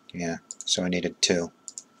 Yeah, so I needed 2.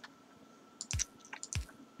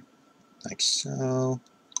 Like so.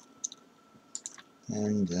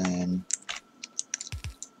 And then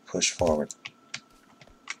push forward.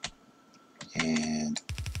 And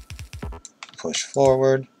push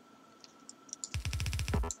forward.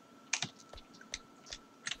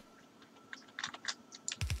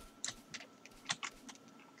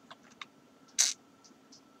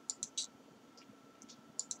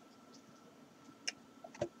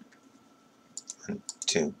 One,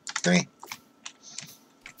 2, 3.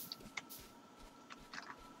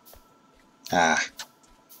 Ah.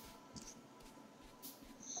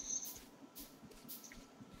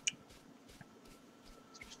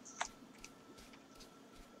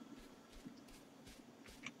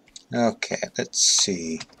 Okay, let's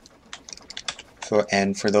see. For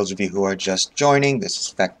those of you who are just joining, this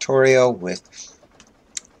is Factorio with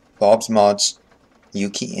Bob's Mods,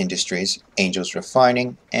 Youki Industries, Angels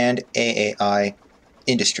Refining, and AAI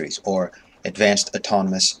Industries, or Advanced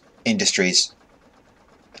Autonomous Industries.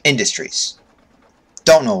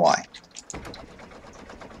 Don't know why.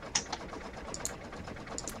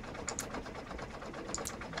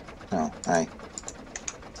 Oh, I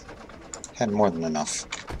had more than enough.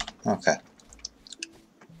 Okay.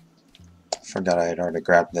 Forgot I had already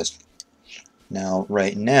grabbed this. Now,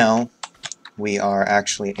 right now, we are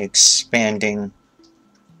actually expanding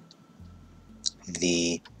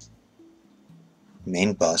the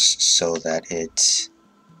main bus so that it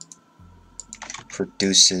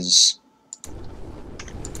produces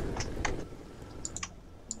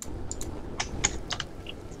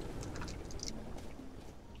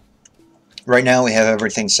Right now we have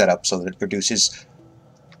everything set up so that it produces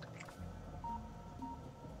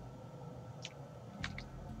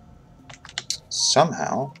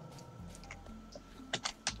somehow.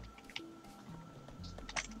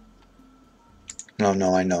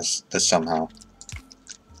 No, I know the somehow.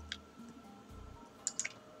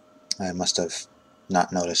 I must have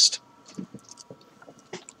not noticed.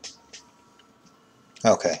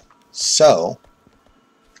 Okay, so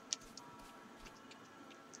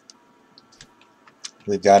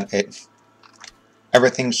we've got it,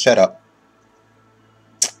 everything set up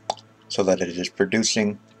so that it is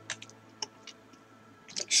producing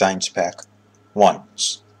Science Pack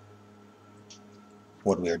 1s.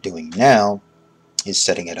 What we are doing now is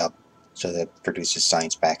setting it up so that it produces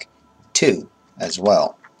Science Pack 2 as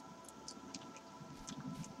well.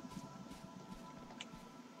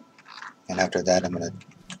 And after that I'm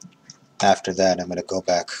gonna go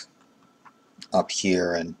back up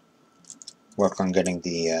here and work on getting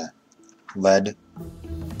the lead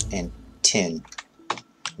and tin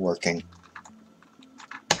working.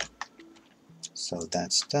 So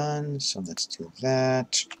that's done, so let's do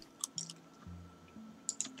that.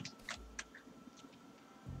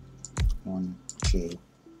 1, 2,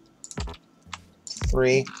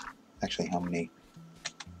 3. Actually, how many?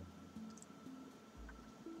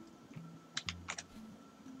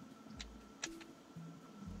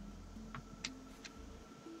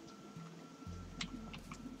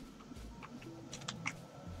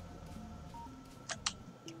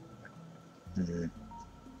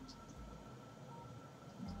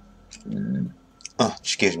 Oh,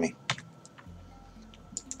 excuse me.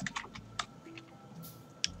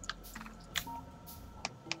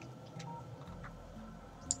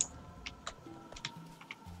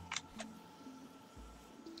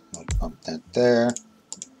 I'll bump that there,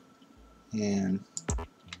 and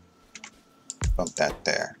bump that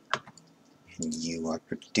there. And you are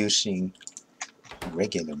producing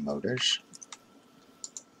regular motors.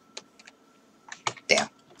 Damn.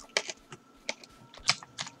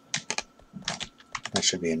 That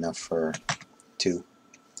should be enough for 2.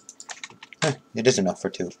 It is enough for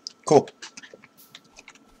 2. Cool.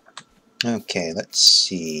 Okay, let's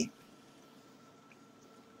see.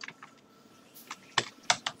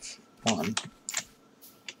 1.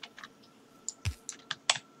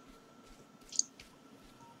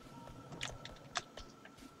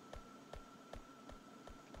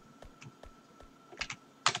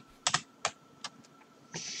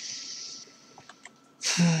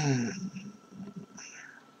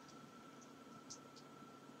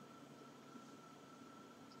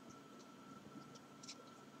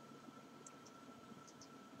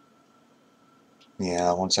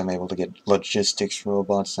 Yeah, once I'm able to get logistics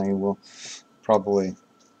robots, I will probably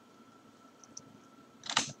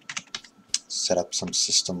set up some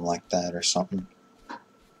system like that or something.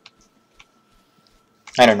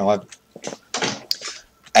 I don't know,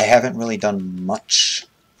 I haven't really done much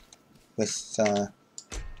with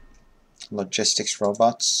logistics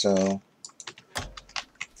robots, so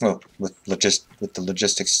well, with the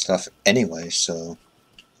logistics stuff anyway, so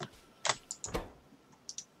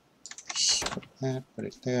put that, put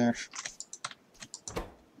it there,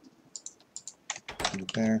 put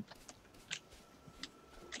it there.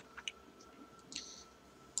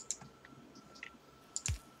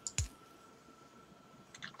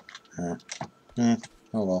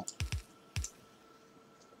 Oh well.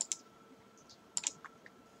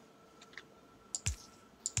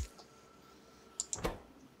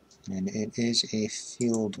 And it is a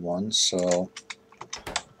field one, so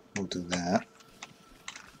we'll do that.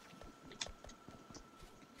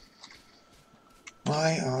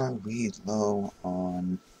 Why are we low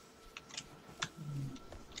on...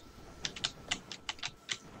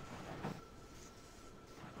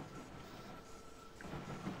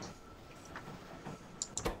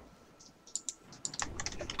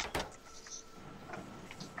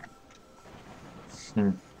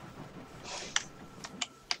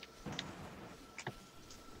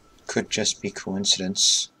 Could just be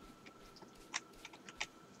coincidence.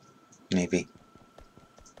 Maybe.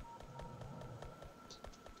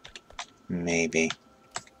 Maybe.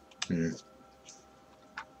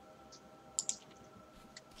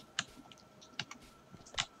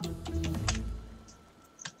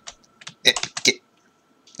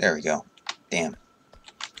 There we go. Damn.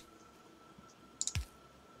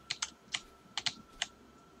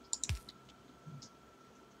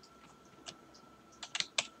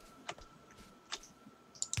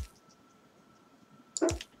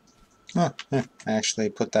 Oh, I actually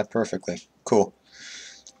put that perfectly. Cool.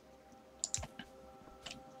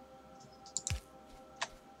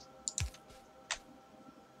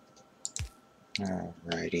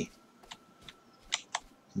 Alrighty.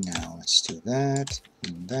 Now let's do that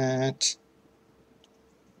and that.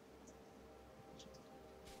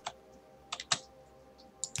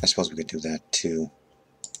 I suppose we could do that too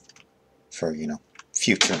for, you know,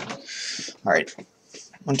 future. Alright.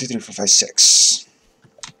 1, 2, 3, 4, 5, 6.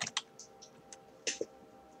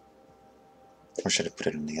 Or should I put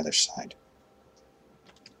it on the other side?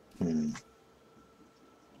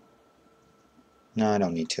 No, I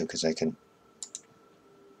don't need to, because I can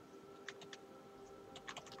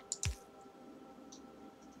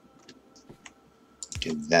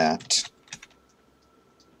do that.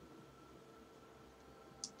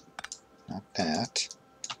 Not that.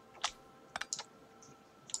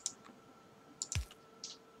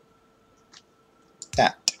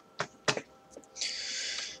 That.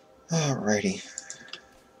 Alrighty.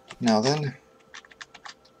 Now then,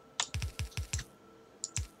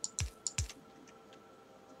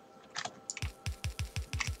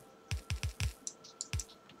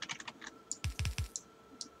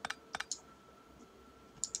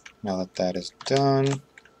 now that that is done,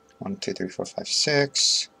 1, 2, 3, 4, 5,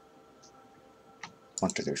 6.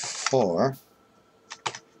 1, 2, 3, 4.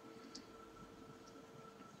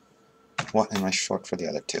 What am I short for the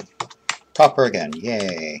other two? Proper again,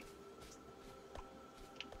 yay!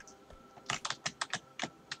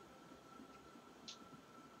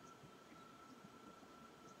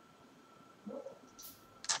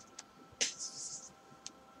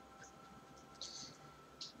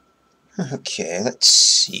 Okay, let's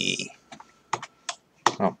see.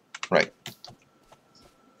 Oh, right.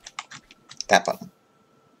 That button.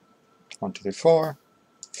 1, 2, 3, 4,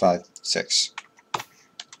 5, 6.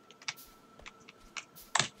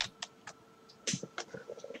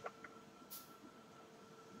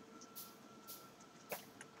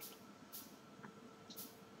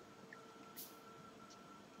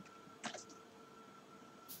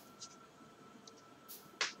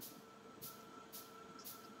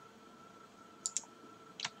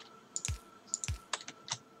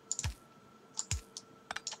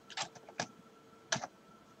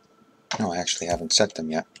 No, I actually haven't set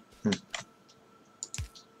them yet.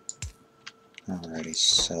 Alrighty,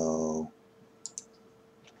 so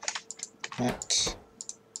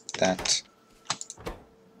that,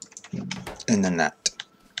 and then that.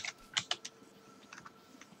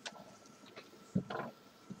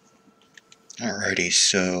 Alrighty,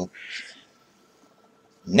 so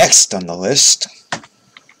next on the list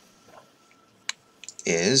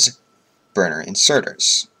is burner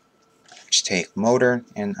inserters, which take motor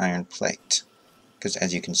and iron plate. Because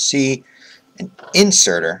as you can see, an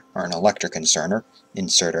inserter, or an electric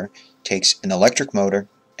inserter takes an electric motor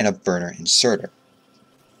and a burner inserter.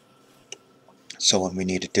 So what we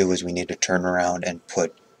need to do is we need to turn around and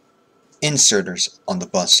put inserters on the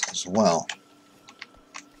bus as well.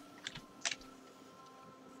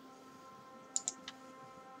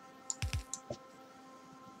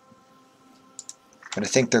 But I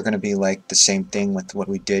think they're going to be like the same thing with what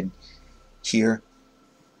we did here.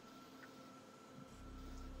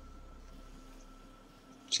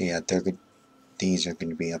 So yeah, they're good. These are going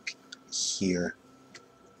to be up here.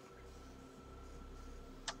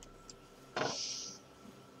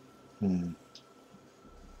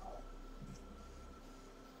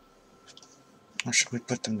 Or should we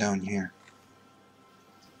put them down here?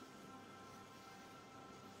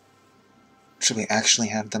 Should we actually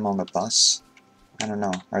have them on the bus? I don't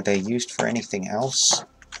know. Are they used for anything else?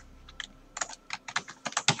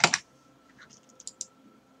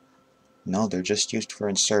 No, they're just used for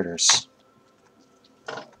inserters.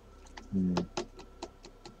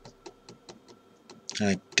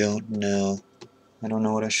 I don't know. I don't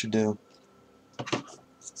know what I should do.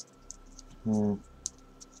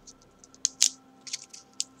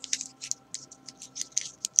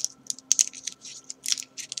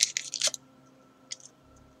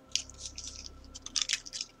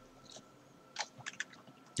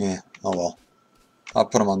 Yeah, oh well. I'll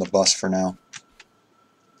put them on the bus for now.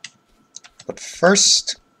 But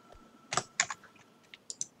first,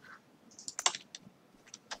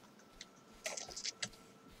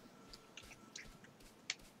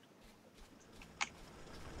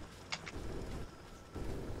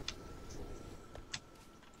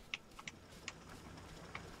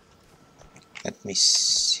 let me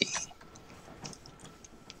see.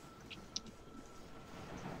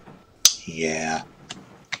 Yeah.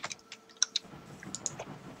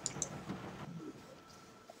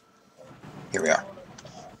 Here we are.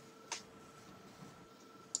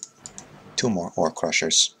 2 more ore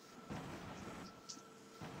crushers.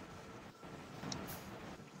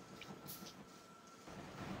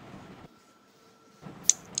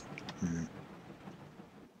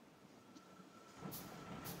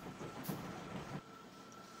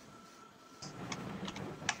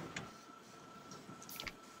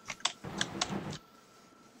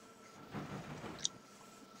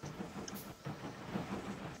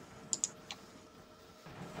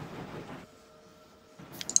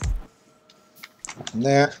 And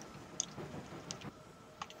there.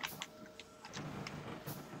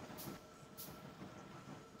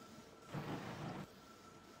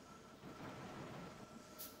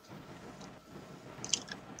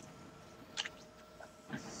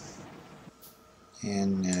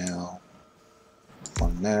 And now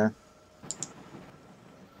one there,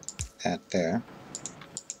 that there,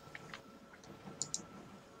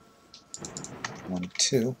 1,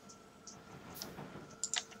 2.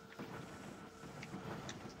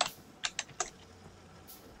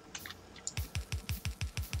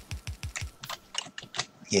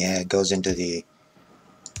 Yeah, it goes into the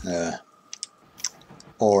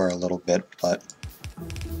ore a little bit, but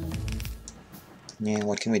yeah,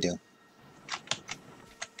 what can we do?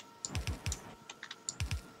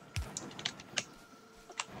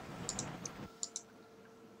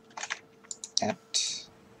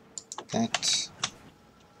 That,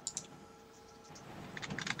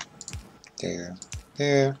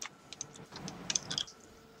 there.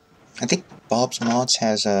 I think Bob's Mods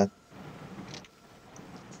has a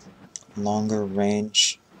longer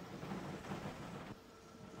range.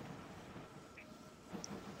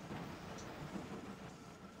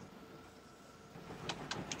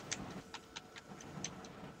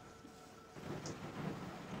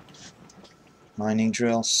 Mining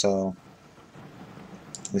drill, so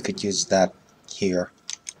we could use that here.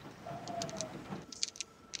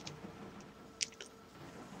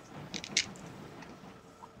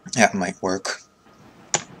 That might work.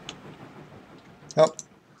 Oh,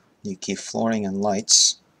 Youki flooring and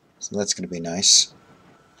lights, so that's going to be nice.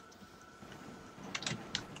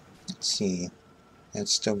 Let's see,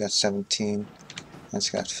 that's still got 17, that's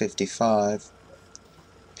got 55,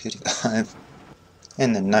 55,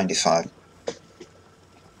 and then 95.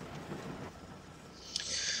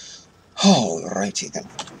 Alrighty then.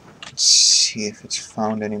 Let's see if it's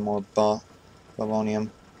found any more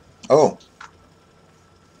Bavonium. Oh!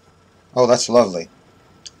 Oh, that's lovely.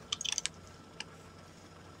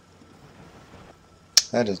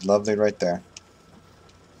 That is lovely right there.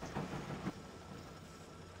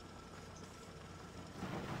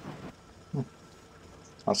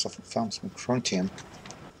 Also found some chromium.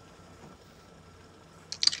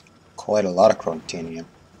 Quite a lot of chromium.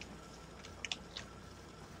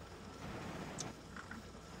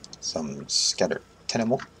 Some scattered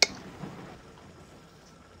tenemok.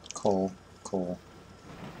 Coal,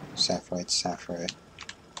 sapphire.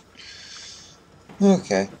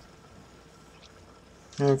 Okay.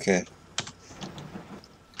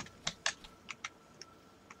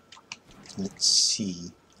 Let's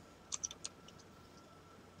see.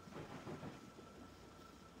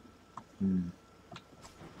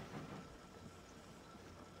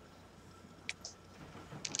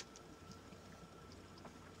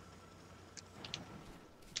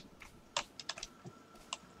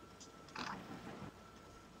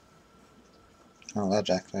 Oh, that's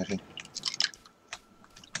activated.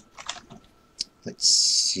 Let's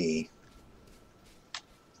see.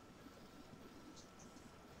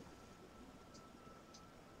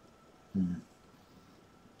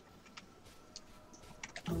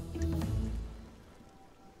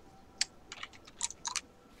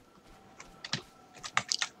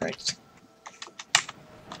 Right.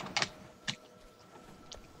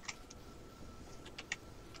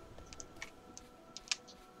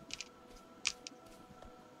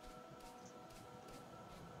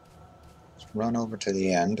 Let's run over to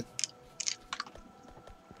the end.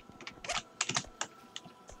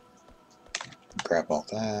 Grab all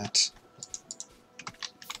that.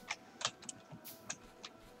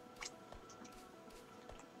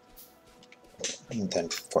 And then,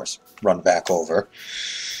 of course, run back over.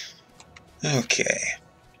 Okay.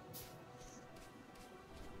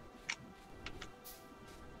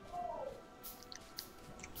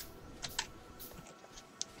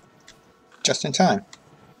 Just in time.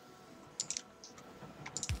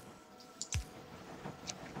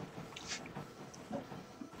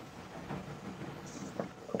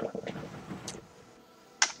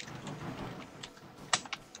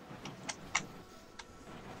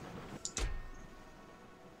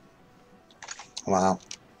 Wow.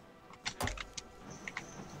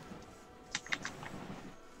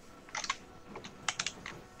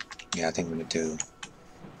 Yeah, I think I'm gonna do.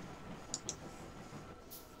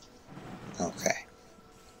 Okay.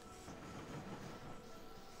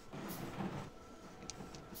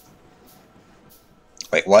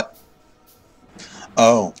 Wait, what?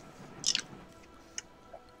 Oh.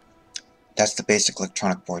 That's the basic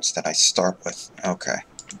electronic boards that I start with. Okay.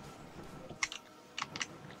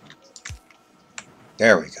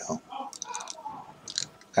 There we go.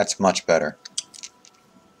 That's much better.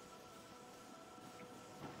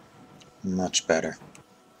 Much better.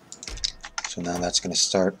 So now that's going to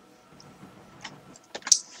start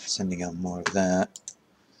sending out more of that.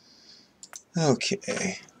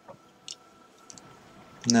 Okay.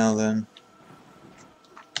 Now then.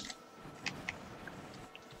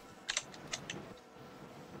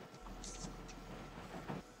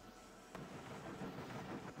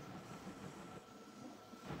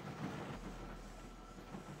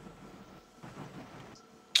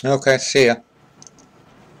 Okay, see ya.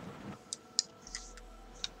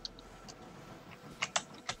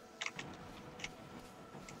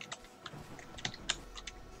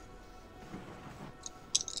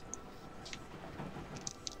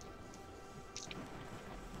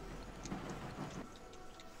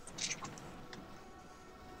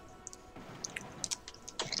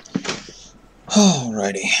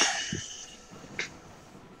 Alrighty.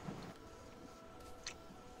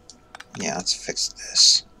 Yeah, let's fix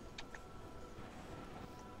this.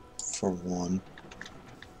 For one.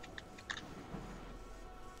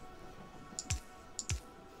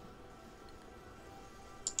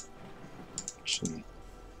 Actually,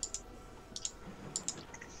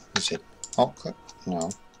 is it alt click? No.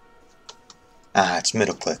 Ah, it's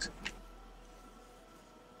middle click.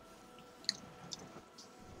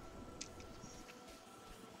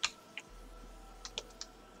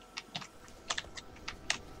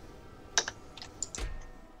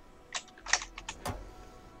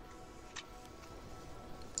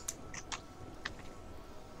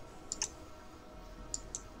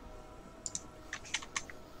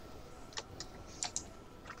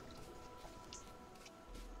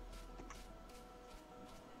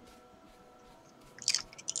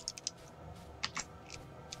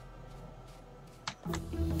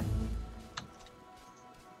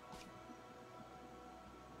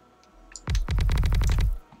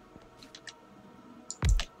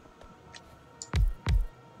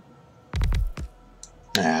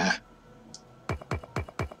 Ah.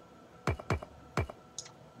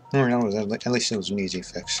 No, at least it was an easy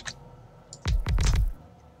fix.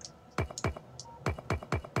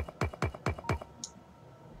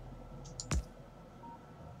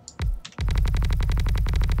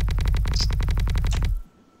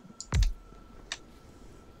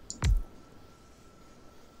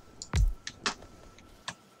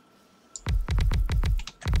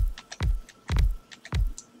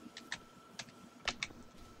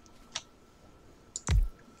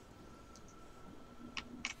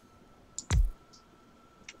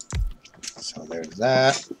 So there's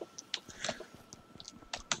that.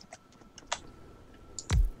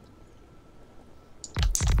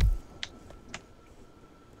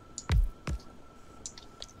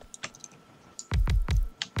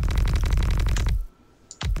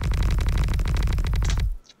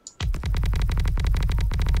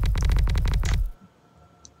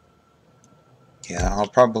 Yeah, I'll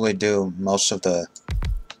probably do most of the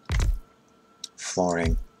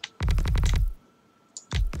flooring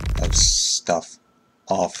of stuff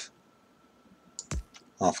off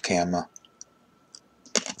camera.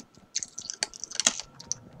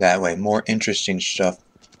 That way, more interesting stuff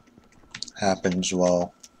happens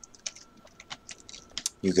while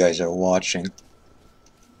you guys are watching.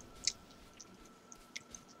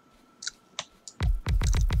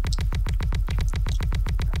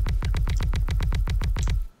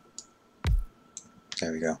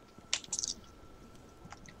 There we go.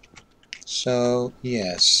 So,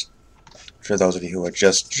 yes, for those of you who are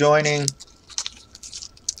just joining,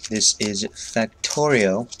 this is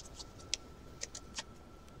Factorio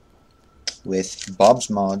with Bob's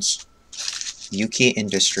Mods, Youki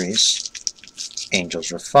Industries,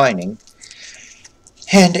 Angels Refining,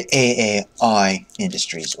 and AAI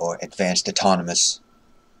Industries, or Advanced Autonomous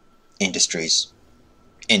Industries.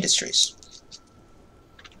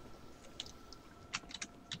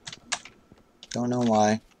 Don't know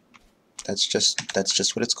why. That's just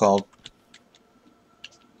what it's called.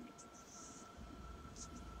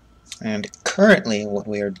 And currently what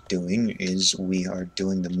we are doing is we are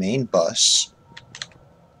doing the main bus,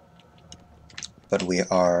 but we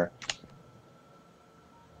are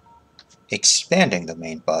expanding the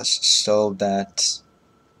main bus so that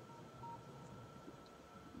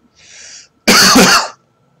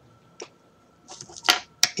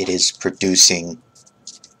it is producing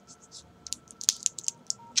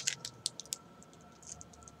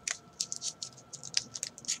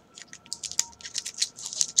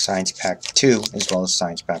Science Pack 2 as well as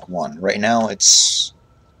Science Pack 1. Right now it's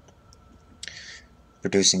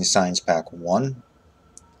producing Science Pack 1.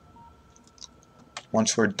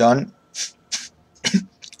 Once we're done,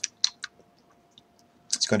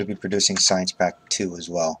 it's going to be producing Science Pack 2 as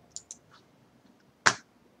well.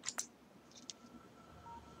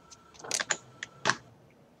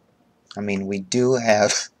 I mean, we do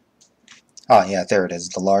have... Oh, yeah, there it is,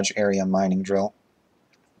 the large area mining drill.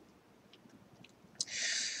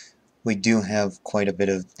 We do have quite a bit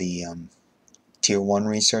of the Tier 1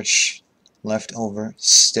 research left over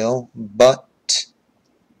still, but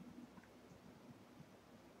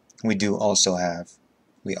we do also have...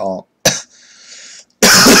 We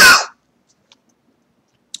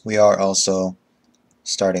are also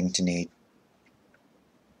starting to need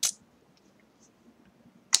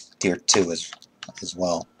Tier 2 as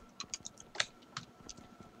well.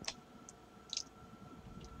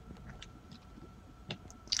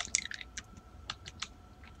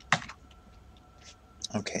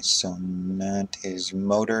 Okay, so that is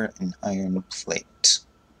motor and iron plate.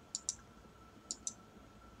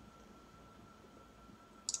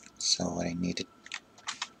 So what I need to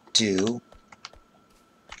do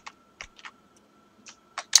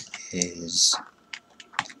is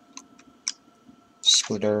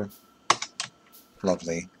splitter,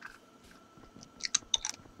 lovely.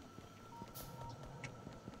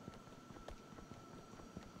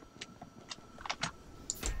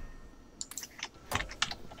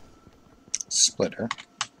 Splitter.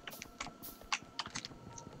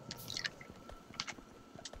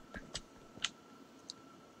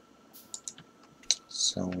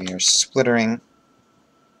 So we are splittering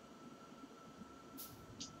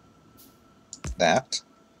that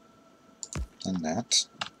and that.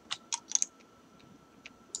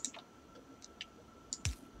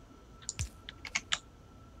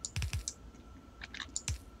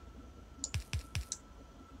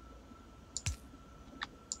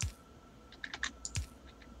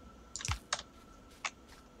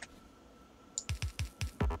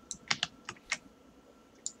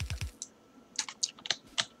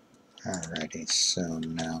 Alrighty, so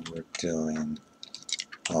now we're doing,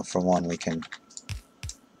 well, for one we can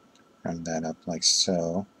run that up like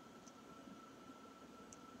so.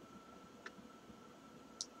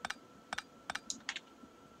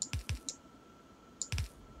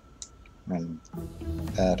 Run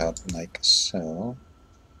that up like so.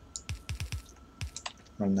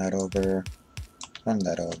 Run that over, and run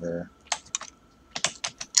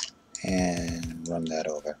that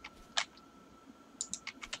over.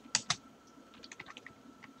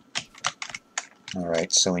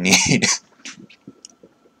 Alright, so we need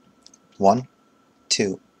 1,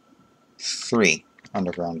 2, 3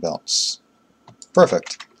 underground belts.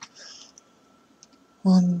 Perfect.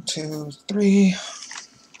 1, 2, 3.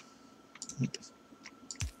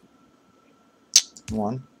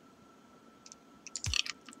 1,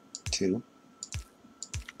 2,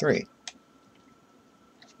 3.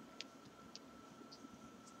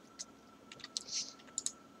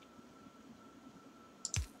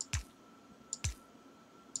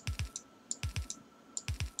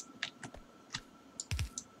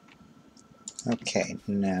 Okay,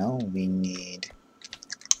 now we need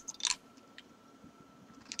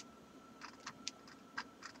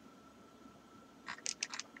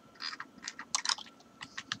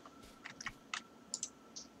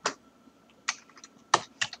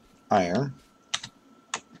iron.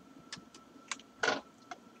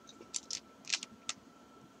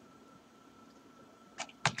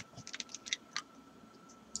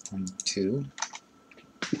 1, 2.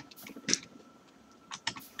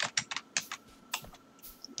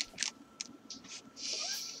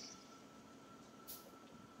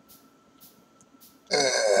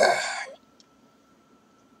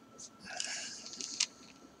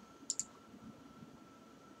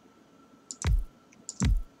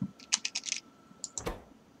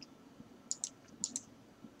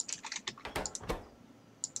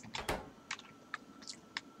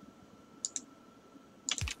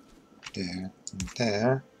 There, and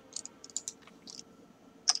there.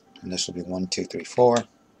 And this will be 1, 2, 3, 4.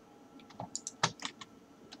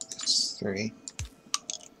 That's 3.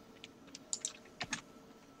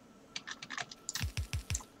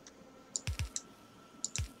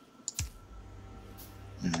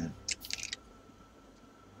 Mm.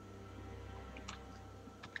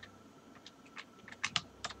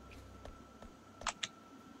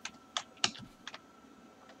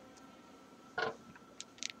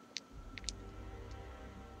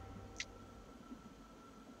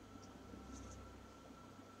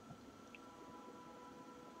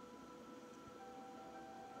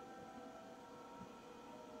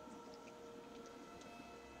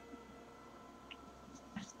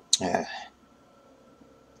 Yeah.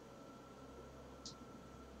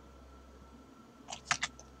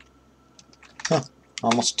 Huh.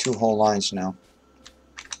 Almost 2 whole lines now.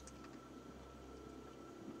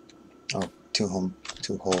 Oh, 2 whole,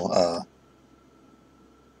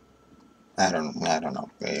 I don't know.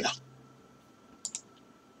 Yeah.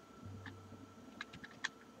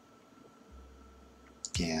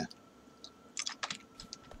 Yeah.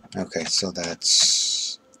 Okay, so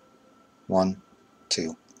that's 1,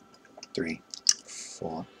 2, 3,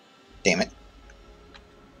 4. Damn it.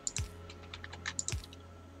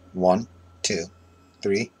 1, 2,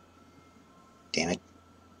 3. Damn it.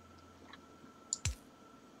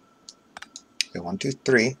 Okay, 1, 2,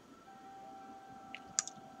 3,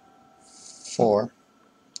 4,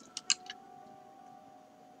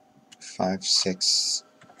 5, 6,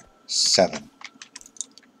 7.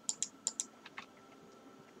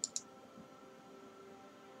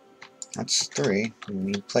 That's 3. We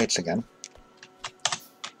need plates again.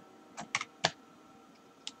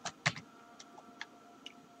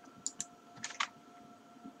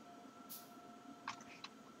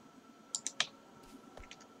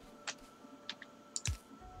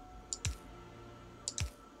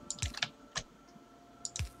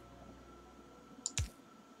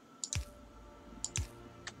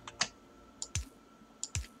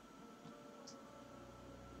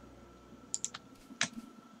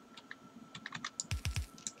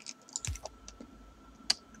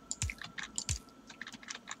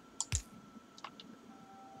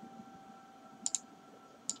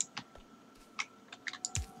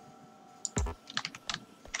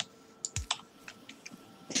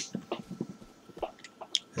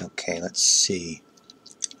 Okay, let's see.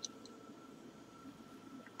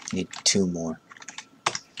 Need 2 more.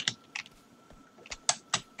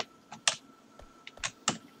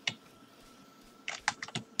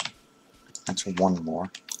 That's 1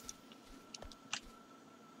 more.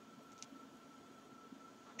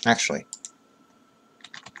 Actually,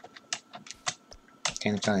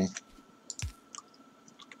 can't tell you.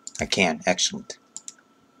 I can. Excellent.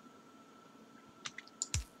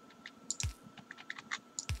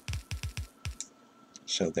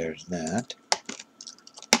 So there's that.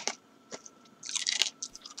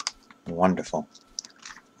 Wonderful.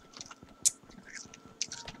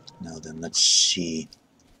 Now then, let's see.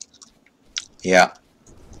 Yeah.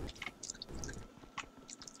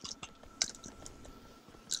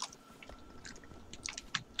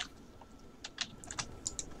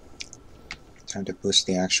 Time to boost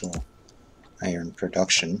the actual iron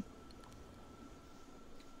production.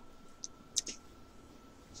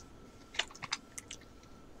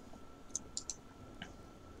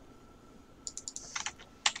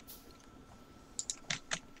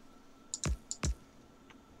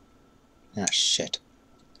 Ah, shit.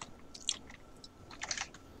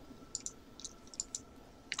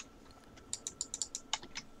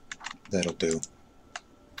 That'll do.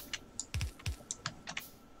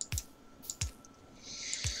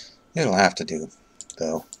 It'll have to do,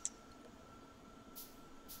 though.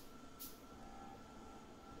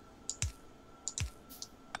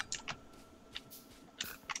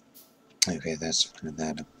 Okay, that's for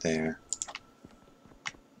that up there.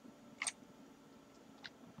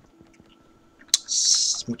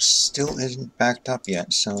 Which still isn't backed up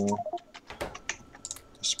yet, so I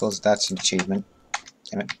suppose that's an achievement.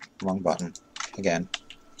 Damn it, wrong button. Again.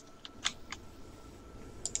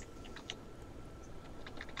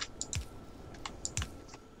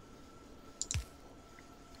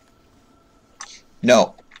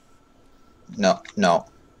 No. No, no.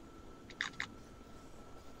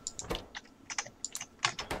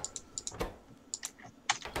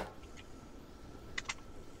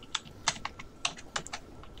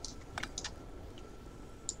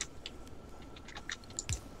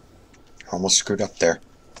 Almost screwed up there.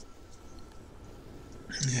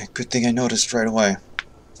 Yeah, good thing I noticed right away.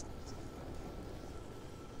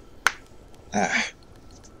 Ah.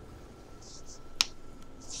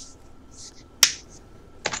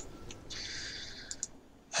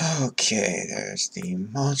 Okay, there's the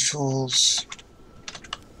modules.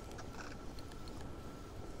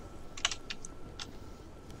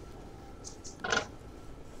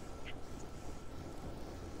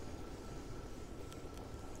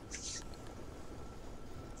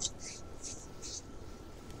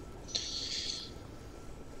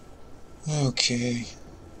 Okay.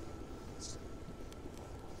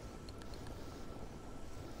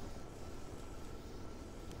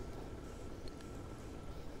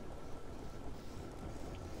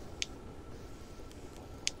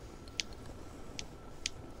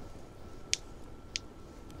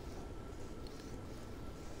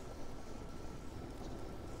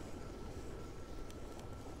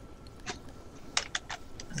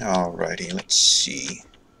 Alrighty, let's see.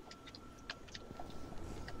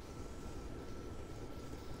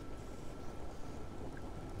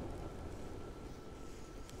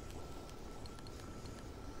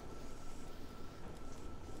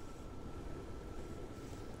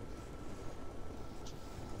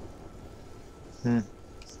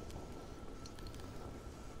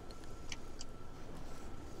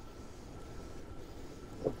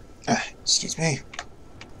 Excuse me.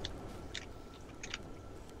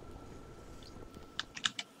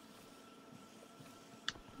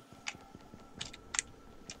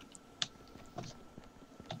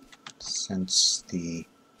 Since the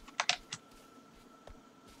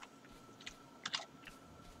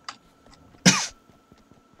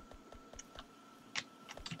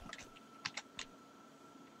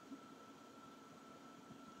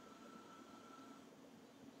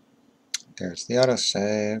there's the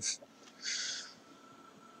autosave.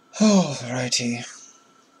 Alrighty.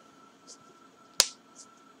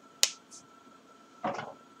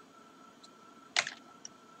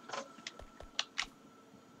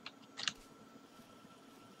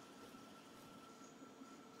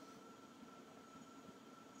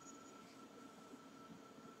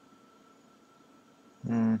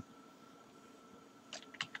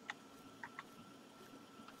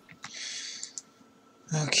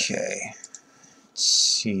 Okay. Let's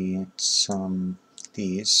see. It's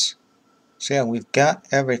these. So yeah, we've got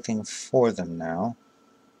everything for them now.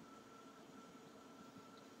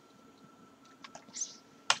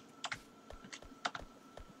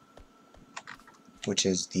 Which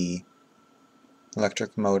is the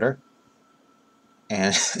electric motor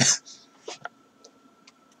and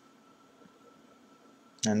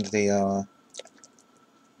and the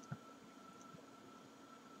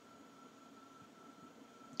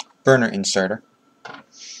burner inserter.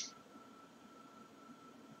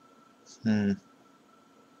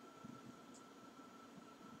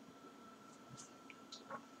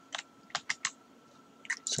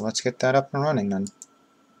 So let's get that up and running then.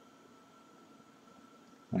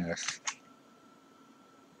 If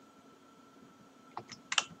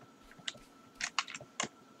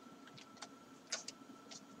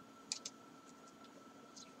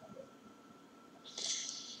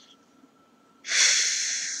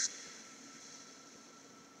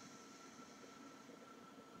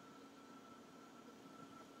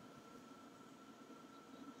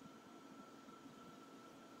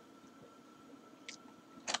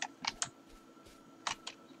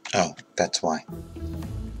oh, that's why.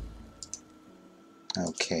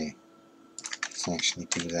 Okay. Let's actually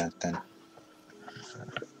do that then.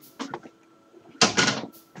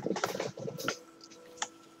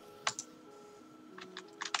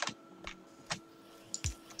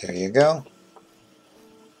 There you go.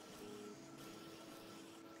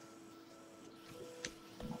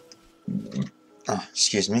 Oh,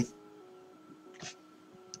 excuse me.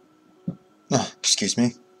 Oh, excuse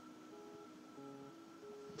me.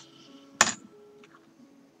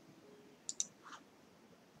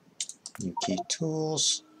 Youki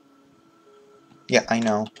tools. Yeah, I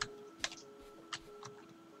know.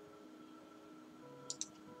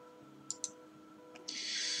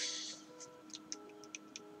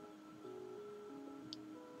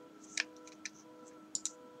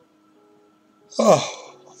 Oh.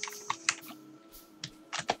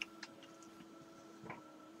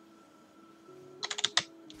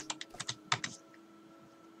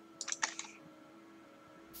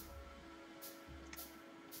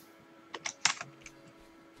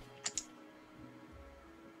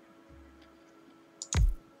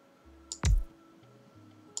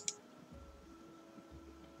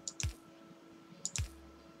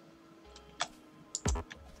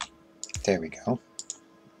 There we go.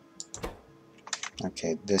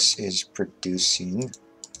 Okay, this is producing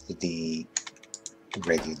the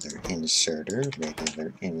regular inserter,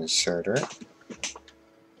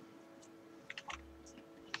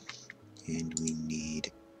 and we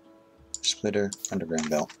need splitter, underground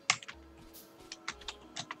belt.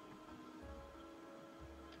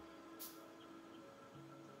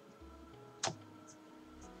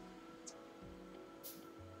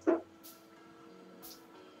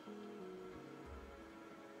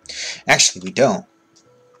 Actually, we don't,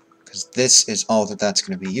 because this is all that that's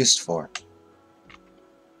going to be used for.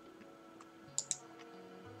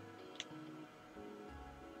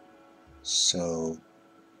 So,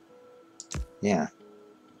 yeah.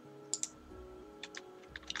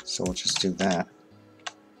 So we'll just do that.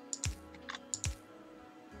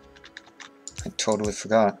 I totally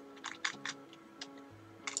forgot.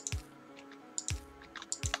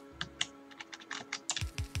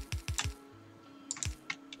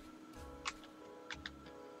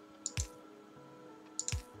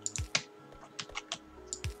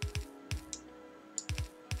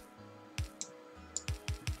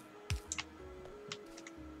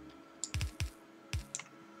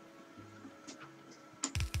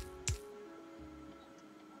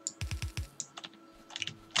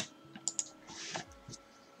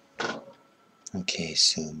 Okay,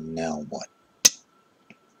 so now what?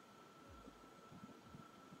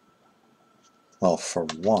 Well, for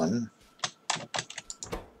one,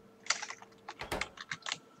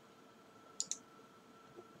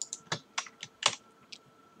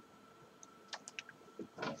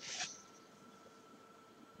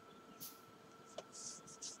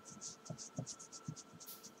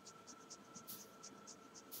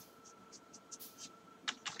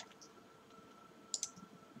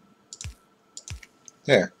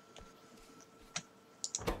 there.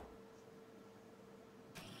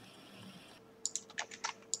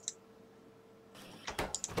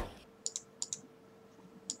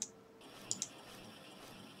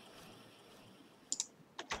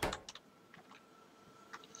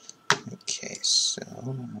 Okay, so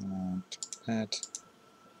that.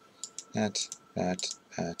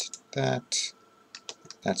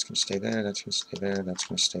 That's gonna stay there, that's gonna stay there, that's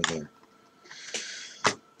gonna stay there.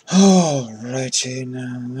 Alrighty,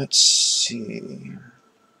 now let's see.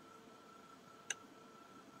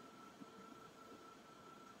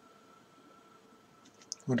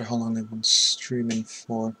 Wonder how long I've been streaming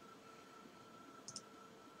for.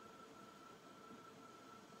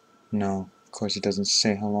 No, of course it doesn't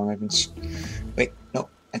say how long I've been. Wait, no,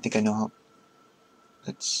 I think I know how.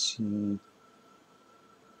 Let's see.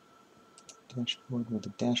 Dashboard. Will the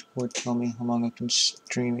dashboard tell me how long I've been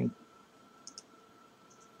streaming?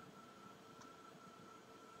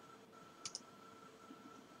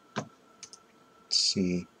 Let's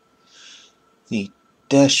see. The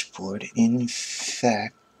dashboard, in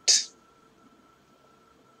fact.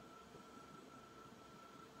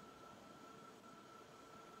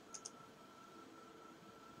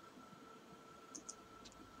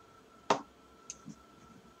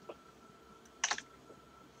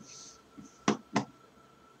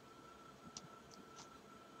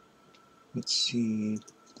 Let's see.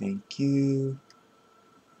 Thank you.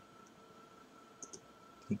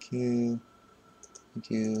 Thank you. Thank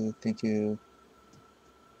you. Thank you.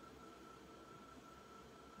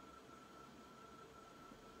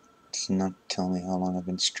 Does not tell me how long I've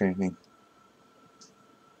been streaming.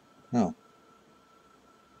 No.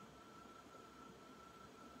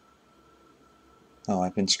 Oh,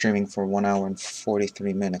 I've been streaming for 1 hour and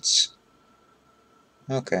 43 minutes.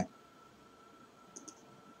 Okay.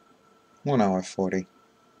 1 hour 40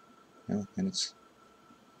 minutes.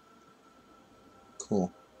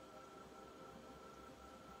 Cool.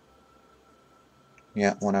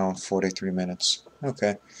 Yeah, 1 hour and 43 minutes.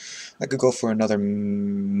 Okay. I could go for another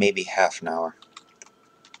maybe half an hour.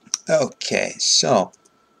 Okay, so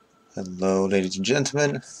hello ladies and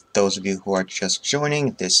gentlemen. Those of you who are just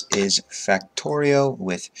joining, this is Factorio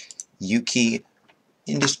with Youki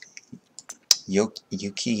Industries,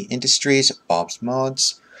 Bob's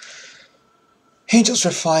Mods, Angel's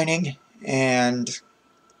Refining, and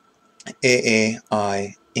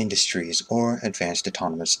AAI Industries, or Advanced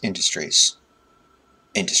Autonomous Industries.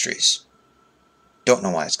 Don't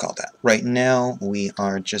know why it's called that. Right now, we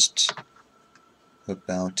are just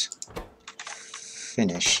about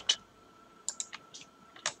finished.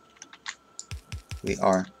 We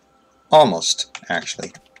are almost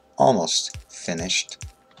finished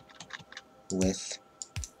with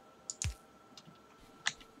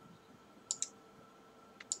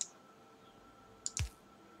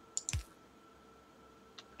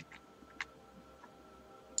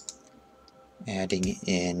adding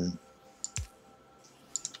in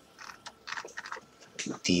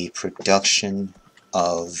the production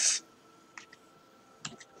of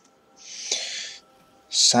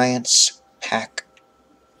Science Pack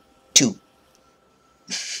 2,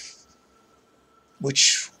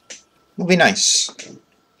 which will be nice.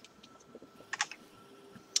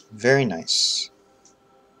 Very nice.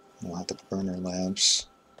 We'll have the burner labs.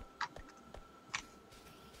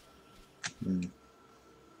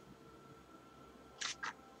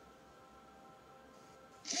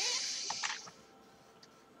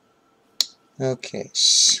 Okay,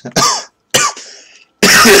 so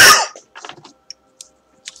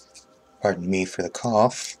pardon me for the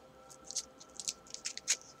cough.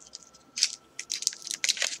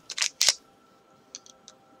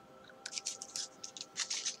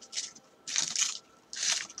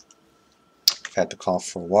 I've had the cough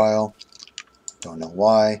for a while. Don't know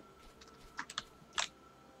why.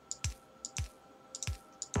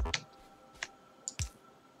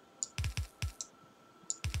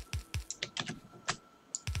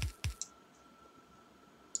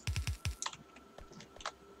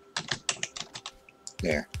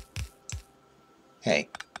 There. Hey.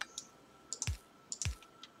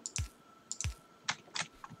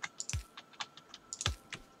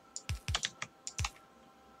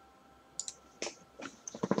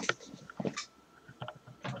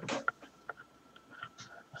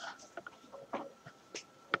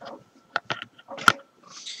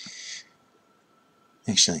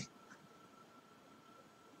 Actually,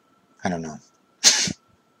 I don't know.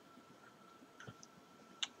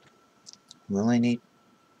 Will I need?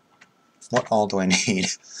 What all do I need?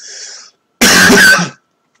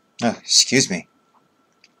 Oh, excuse me.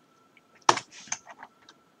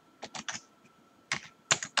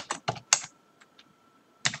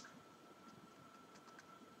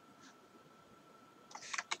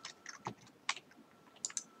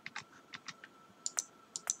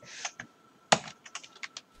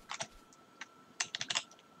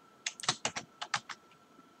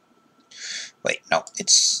 Wait, no,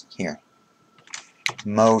 it's here.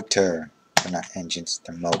 Motor. They're not engines,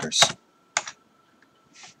 they're motors.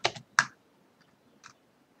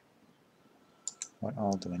 What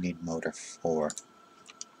all do I need motor for?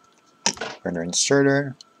 Burner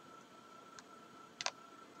inserter.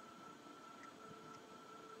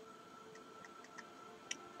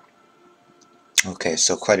 Okay,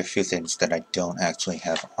 so quite a few things that I don't actually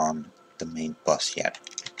have on the main bus yet.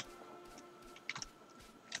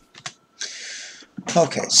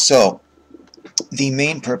 Okay, so the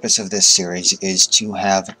main purpose of this series is to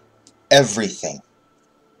have everything.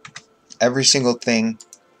 Every single thing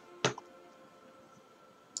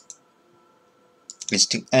is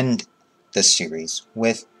to end the series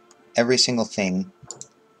with every single thing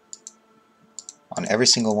on every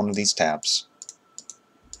single one of these tabs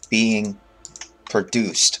being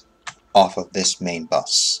produced off of this main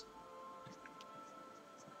bus.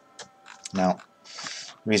 Now,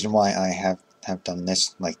 the reason why I have done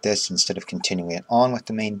this like this instead of continuing it on with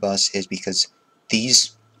the main bus is because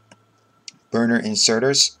these burner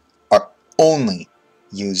inserters are only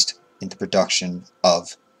used in the production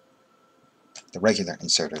of the regular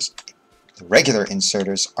inserters. The regular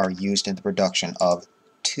inserters are used in the production of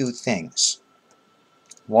two things.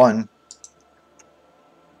 One,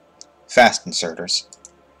 fast inserters,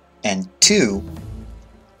 and two,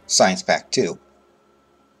 Science Pack 2.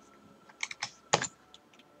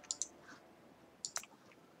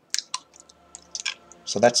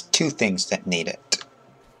 So that's two things that need it.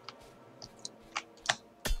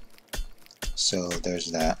 So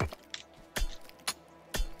there's that.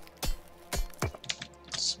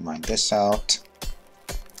 Let's mine this out.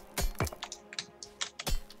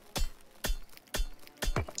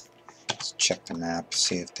 Let's check the map,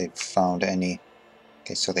 see if they've found any.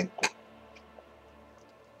 Okay, so they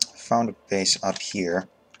found a base up here.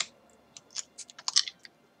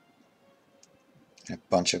 A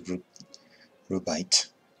bunch of rubite.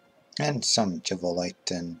 And some javolite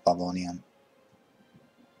and babonium.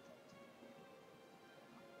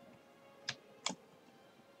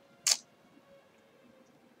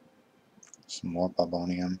 Some more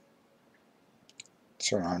babonium.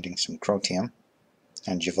 Surrounding some chromium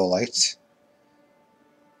and javolite.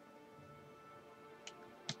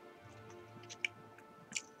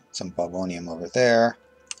 Some babonium over there.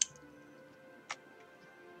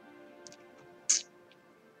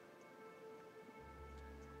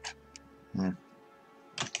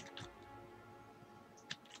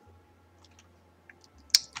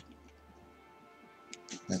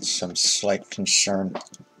 That's some slight concern.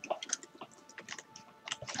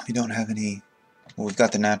 We don't have any. Well, we've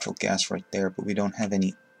got the natural gas right there, but we don't have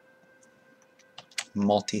any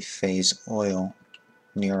multi-phase oil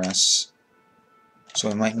near us. So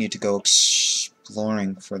we might need to go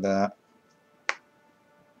exploring for that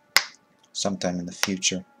sometime in the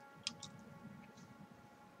future.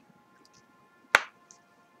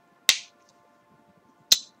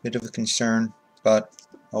 Bit of a concern, but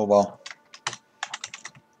oh well.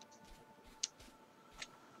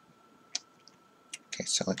 Okay,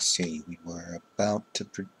 so let's see. We were about to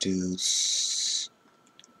produce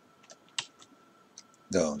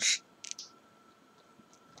those.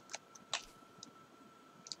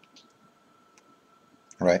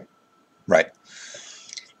 Right? Right.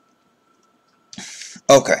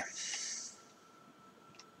 Okay.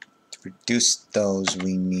 To produce those,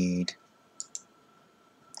 we need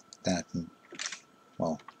that,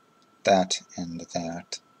 well, that and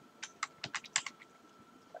that.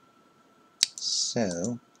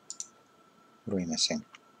 So, what are we missing?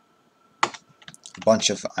 A bunch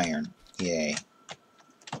of iron. Yay.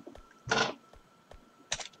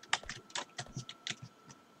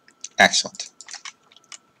 Excellent.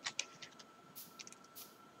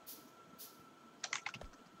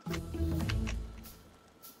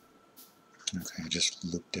 Okay, I just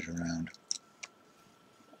looped it around.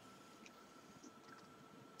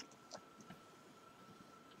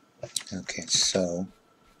 Okay, so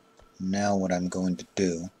now what I'm going to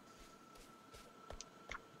do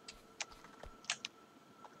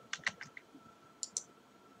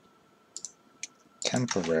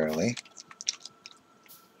temporarily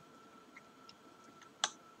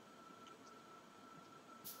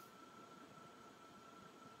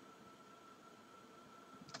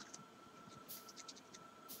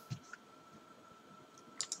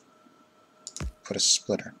put a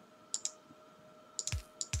splitter.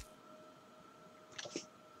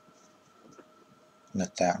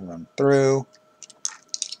 Let that run through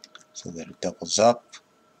so that it doubles up.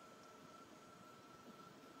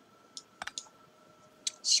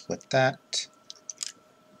 Split that.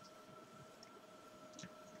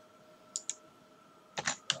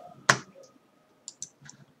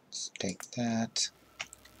 Let's take that.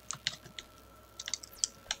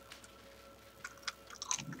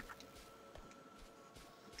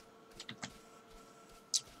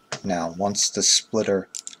 Now, once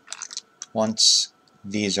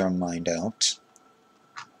these are mined out,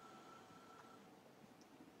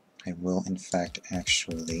 I will in fact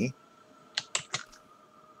actually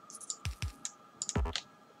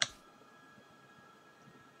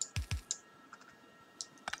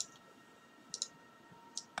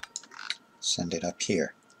send it up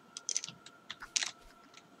here.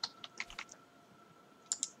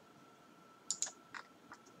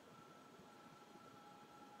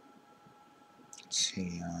 Let's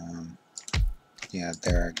see, yeah,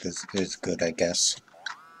 there is good, I guess.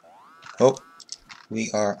 Oh,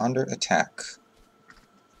 we are under attack.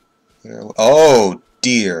 Oh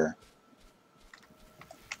dear.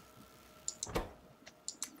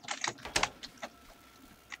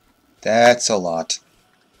 That's a lot.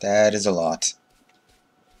 That is a lot.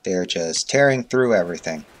 They're just tearing through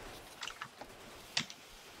everything.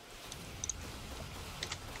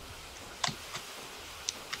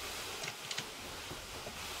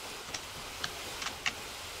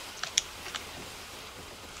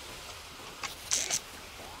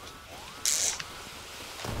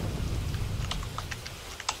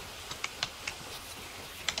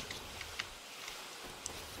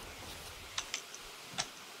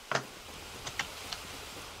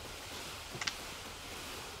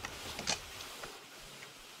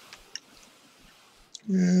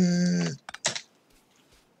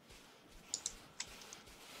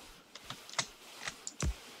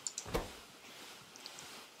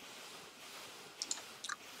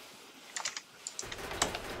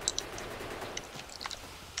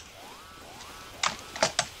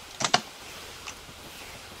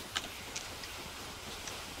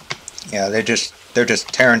 Yeah, they're just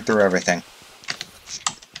tearing through everything.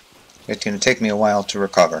 It's going to take me a while to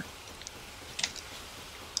recover.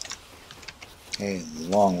 A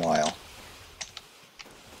long while.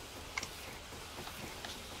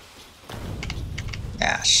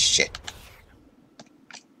 Ah, shit.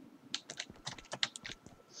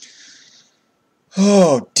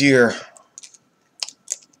 Oh dear.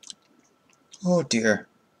 Oh dear.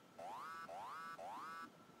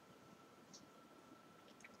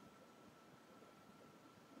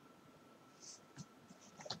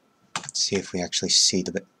 Let's see if we actually see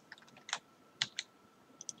the bit.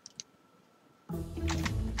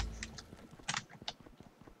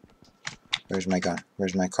 Where's my gun?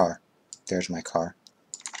 Where's my car? There's my car.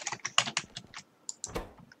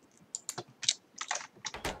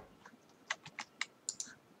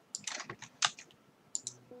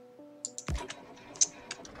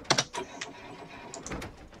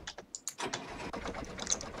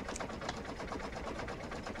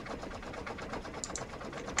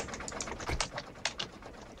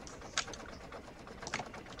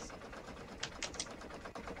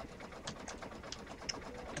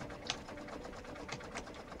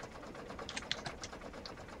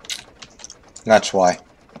 That's why.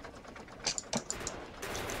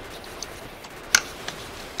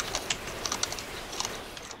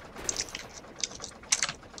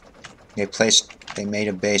 They made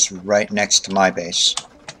a base right next to my base.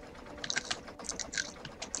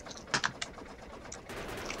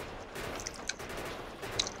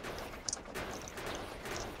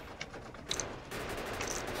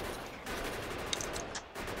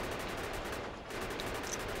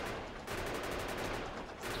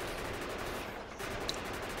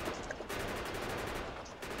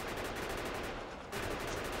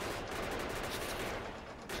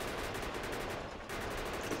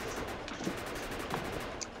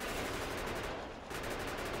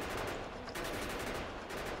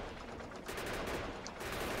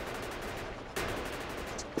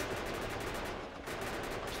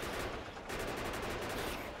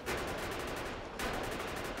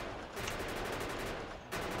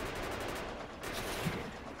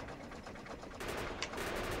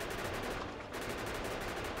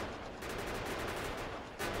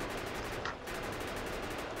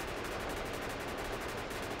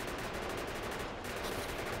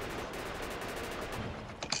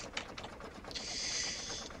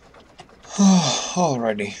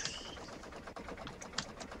 Alrighty.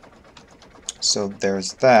 So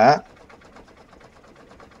there's that.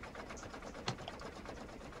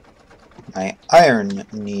 My iron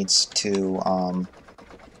needs to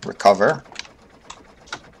recover.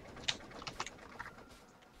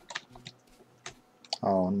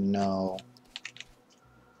 Oh no.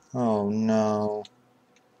 Oh no.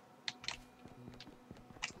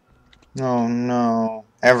 Oh no.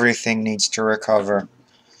 Everything needs to recover.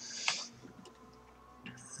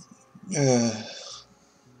 Ugh.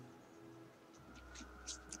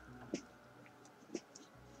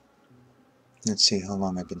 Let's see how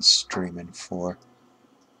long I've been streaming for.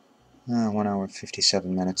 1 hour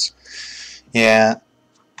 57 minutes. Yeah,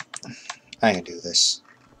 I can do this.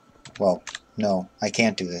 Well, no, I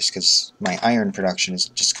can't do this because my iron production is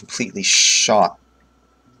just completely shot.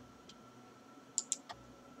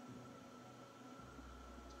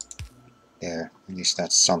 There, at least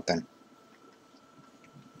that's something.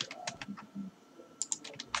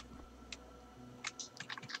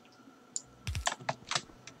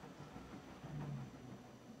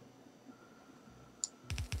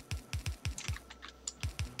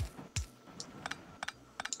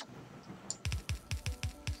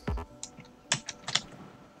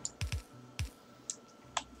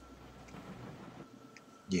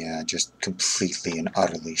 Yeah, just completely and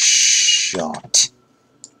utterly shot.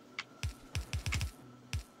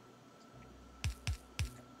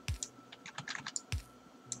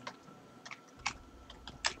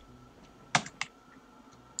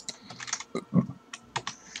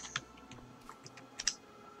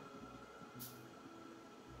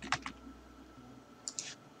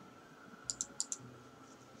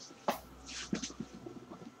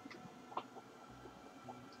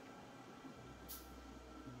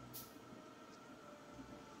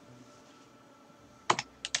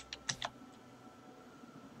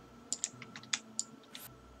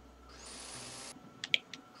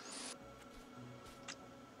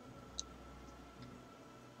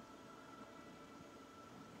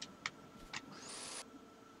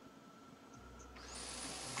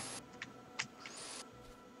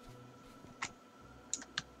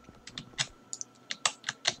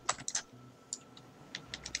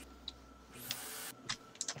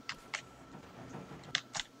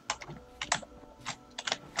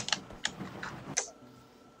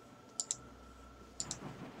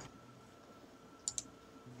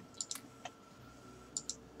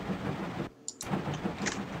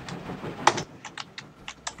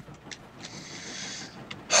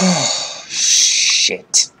 Oh,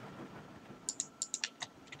 shit.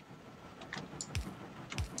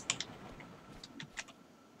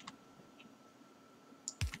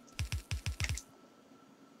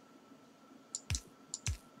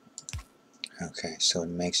 Okay, so it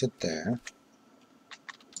makes it there.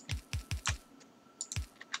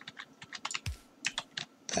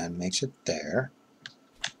 That makes it there.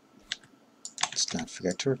 Let's not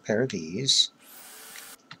forget to repair these.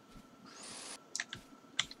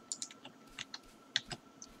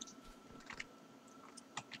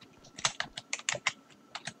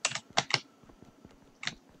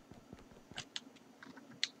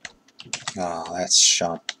 Oh, that's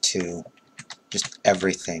shot too. Just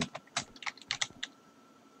everything.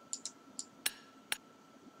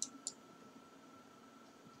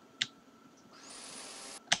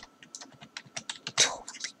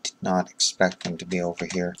 Totally did not expect them to be over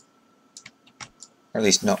here. Or at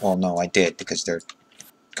least, no, well, no, I did, because they're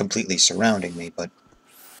completely surrounding me, but...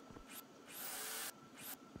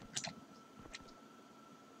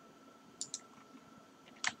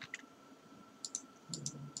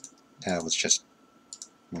 that was just...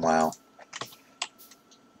 wow.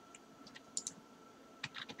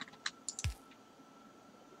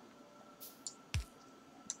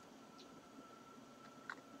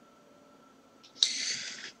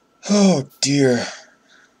 Oh, dear.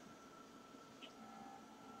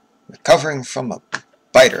 Recovering from a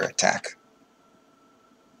biter attack.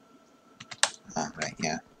 Alright,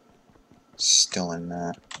 yeah. Still in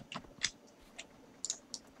that.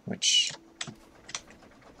 Which,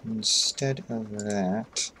 instead of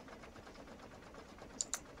that,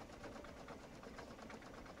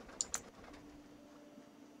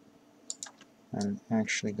 I'm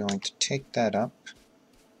actually going to take that up,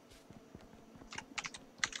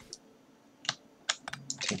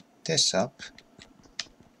 take this up,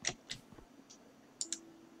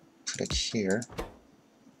 put it here,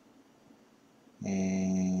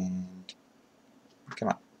 and come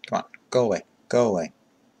on, go away, go away.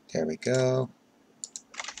 There we go.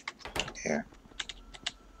 There.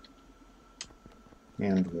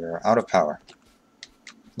 And we're out of power.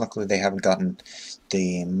 Luckily they haven't gotten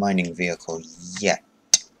the mining vehicle yet.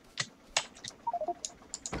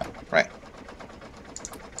 Right.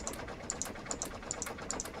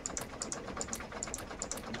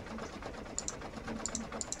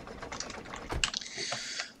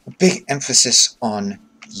 big emphasis on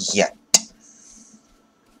yet.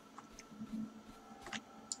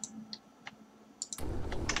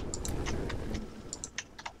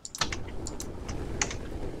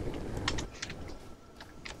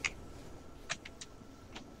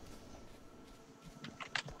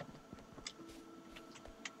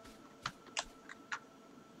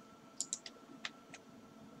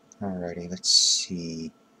 Alrighty, let's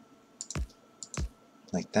see.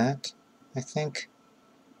 Like that, I think.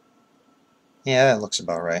 Yeah, that looks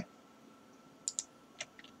about right.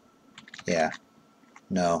 Yeah.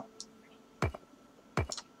 No.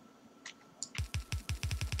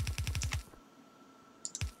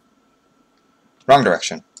 Wrong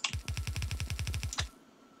direction.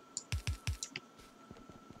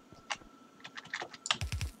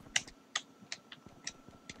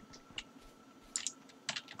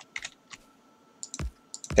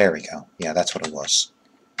 There we go. Yeah, that's what it was.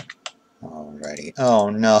 Alrighty.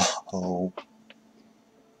 Oh, no.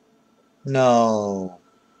 No.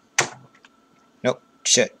 Nope.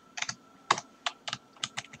 Shit.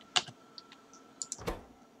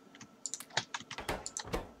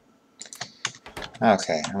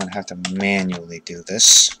 Okay, I'm gonna have to manually do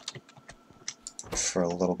this for a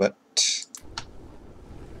little bit.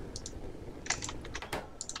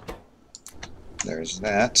 There's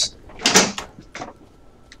that.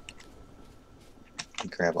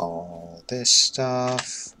 Grab all this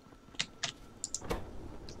stuff.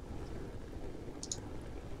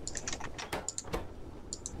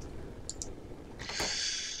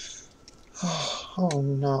 Oh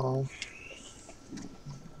no.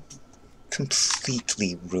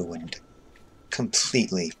 Completely ruined.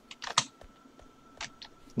 Completely.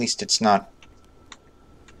 At least it's not...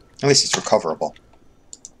 At least it's recoverable.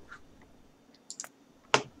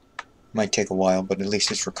 Might take a while, but at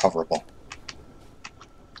least it's recoverable.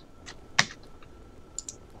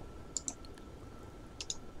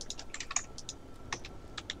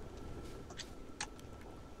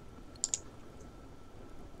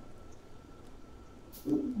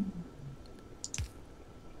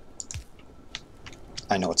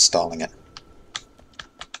 I know it's stalling it.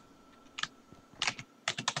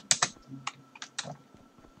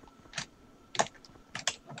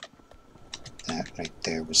 That right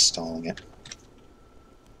there was stalling it.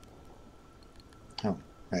 Oh,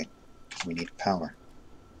 right. We need power.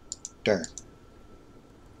 There.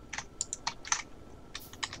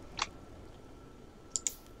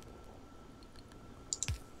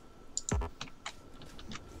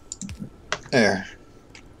 There.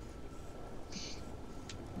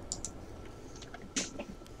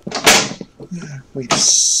 We've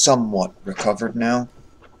somewhat recovered now.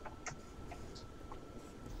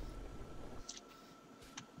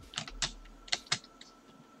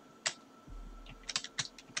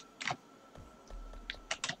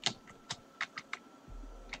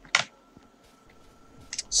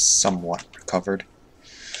 Somewhat recovered.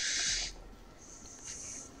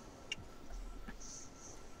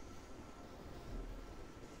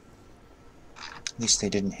 At least they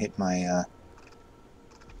didn't hit my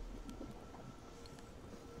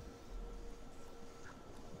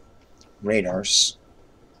radars.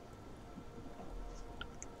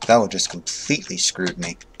 That would just completely screwed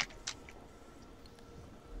me.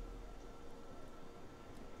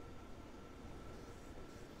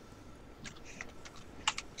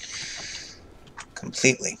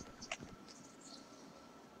 Completely.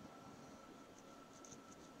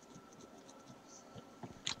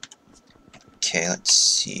 Okay, let's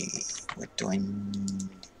see. What do I need?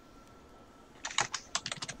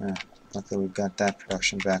 Luckily we've got that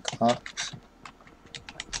production back up.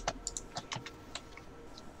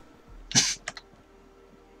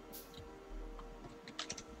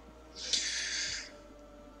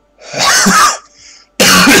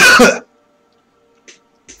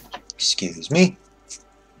 Excuse me.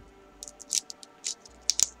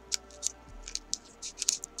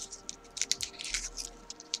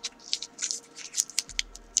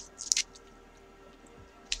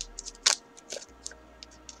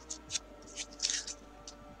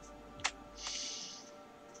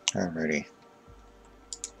 Alrighty.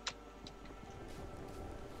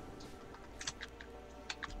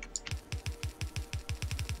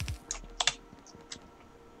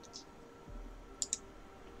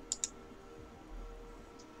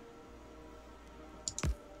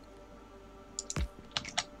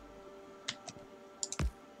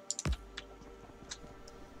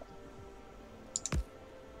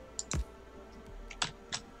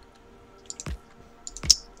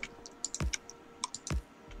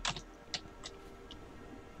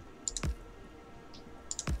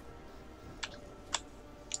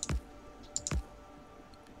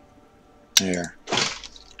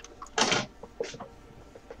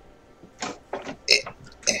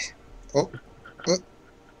 Oh, oh,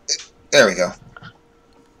 there we go.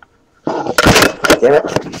 Damn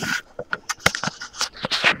it.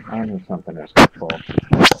 I knew something was going to fall.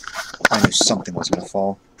 I knew something was gonna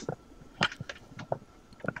fall.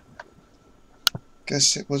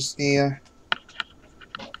 Guess it was the,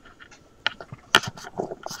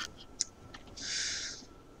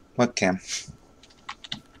 webcam.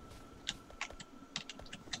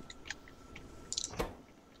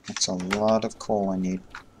 That's a lot of coal I need.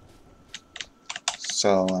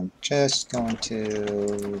 So I'm just going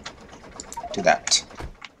to do that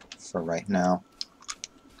for right now.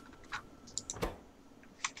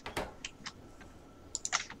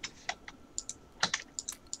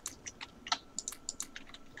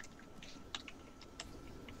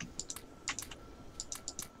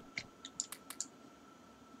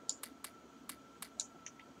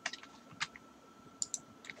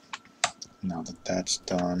 Now that that's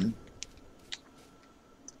done.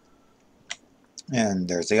 And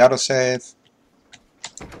there's the autosave.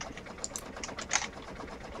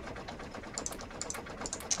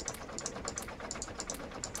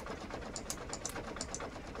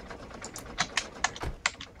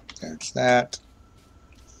 There's that.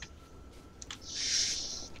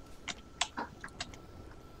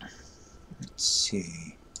 Let's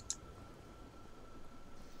see.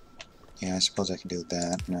 Yeah, I suppose I can do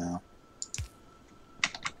that now.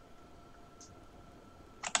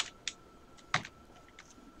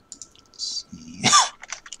 Let's see.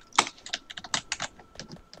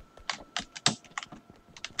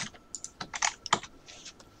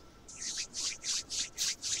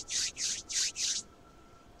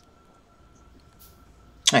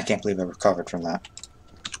 I can't believe I recovered from that.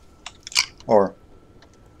 Or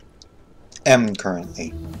am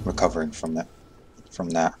currently recovering from that.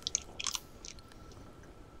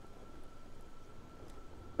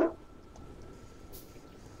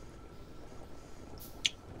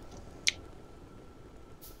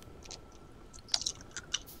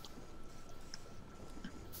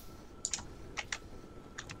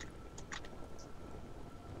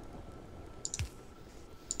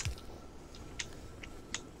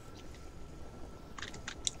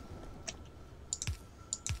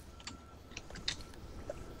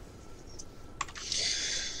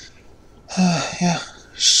 Yeah,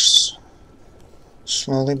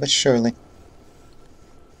 slowly but surely.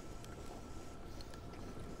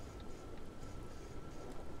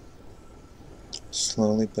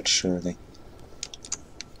 Slowly but surely.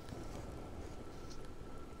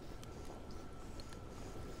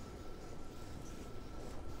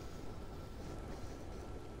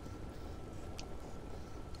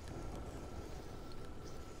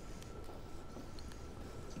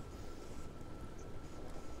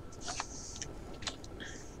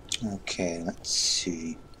 Okay, let's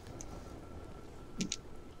see.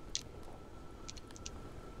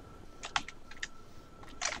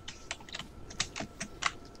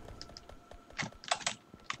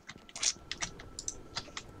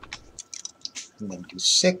 And then do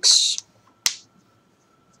 6.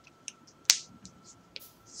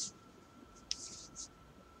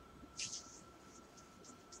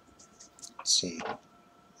 Let's see.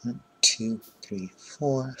 1, 2, 3,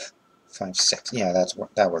 4, 5, 6. Yeah,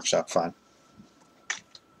 that works out fine.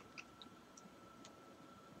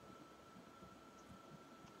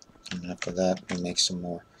 And after that, we make some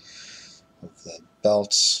more of the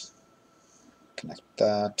belts. Connect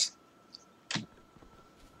that.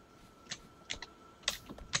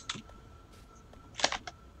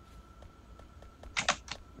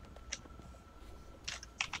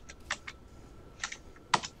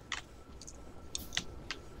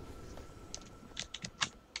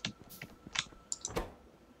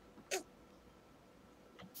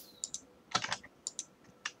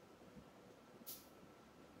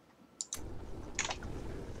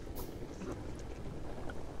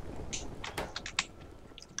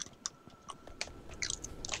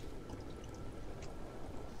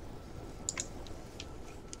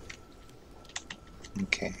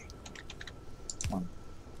 Okay. 1,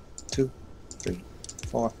 2, 3,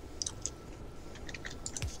 4,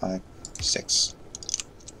 5, 6.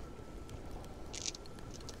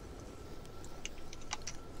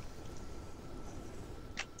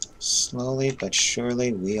 Slowly but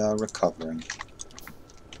surely we are recovering.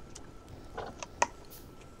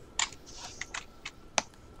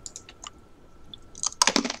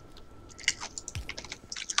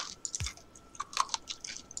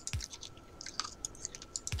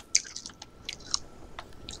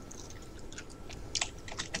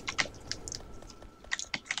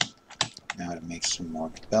 Now to make some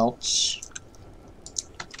more belts.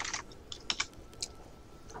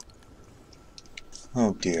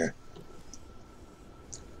 Oh dear.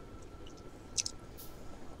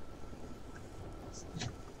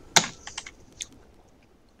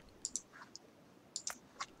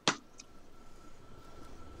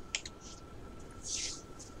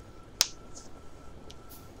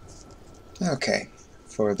 Okay,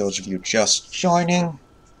 for those of you just joining,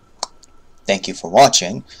 thank you for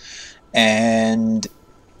watching, and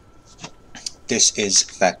this is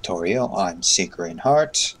Factorio. I'm Seeker in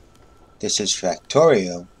Heart. This is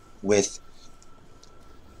Factorio with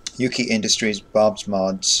Youki Industries, Bob's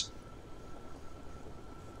Mods,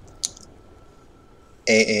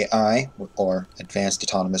 AAI, or Advanced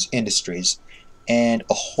Autonomous Industries, and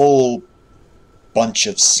a whole bunch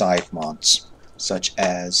of side mods, such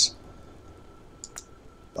as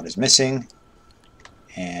what is missing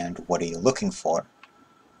and what are you looking for,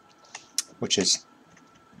 which is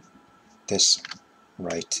this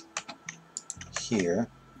right here,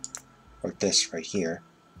 or this right here.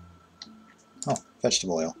 Oh,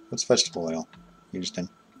 vegetable oil. What's vegetable oil used in?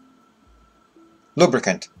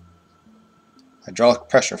 Lubricant. Hydraulic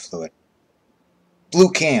pressure fluid. Blue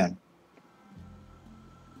can.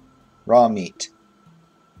 Raw meat.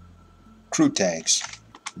 Crew tags.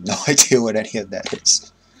 No idea what any of that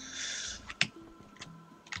is.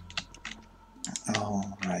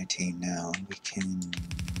 Alrighty, now we can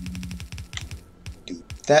do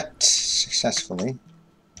that successfully.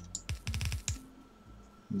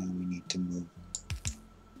 Now we need to move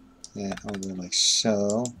that over like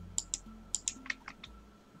so.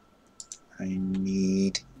 I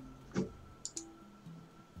need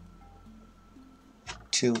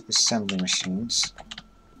 2 assembly machines.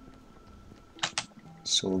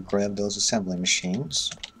 So we'll grab those assembly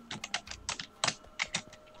machines.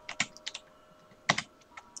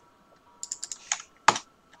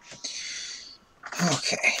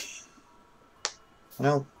 Okay.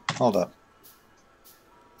 No, hold up.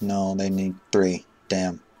 No, they need 3.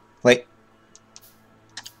 Damn. Wait.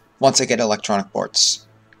 Once I get electronic boards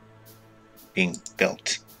being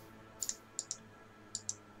built.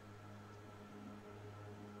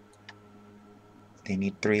 They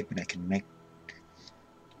need 3, but I can make...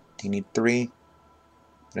 They need 3,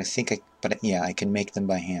 but I think yeah, I can make them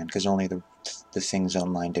by hand, because only the things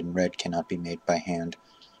outlined in red cannot be made by hand.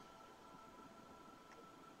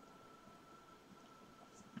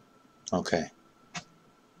 Okay.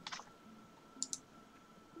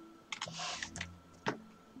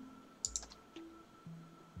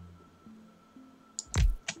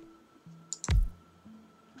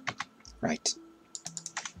 Right.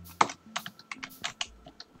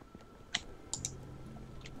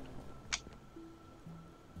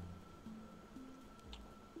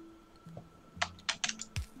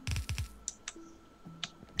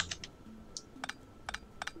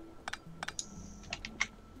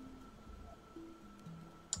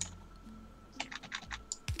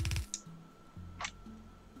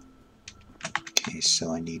 Okay,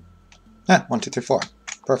 so I need 1, 2, 3, 4.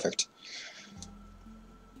 Perfect.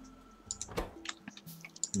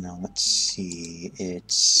 Now let's see,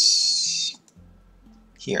 it's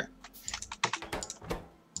here.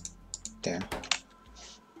 There.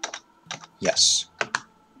 Yes.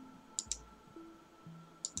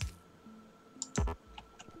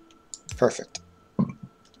 Perfect.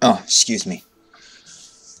 Oh, excuse me.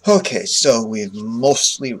 Okay, so we've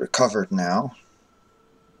mostly recovered now.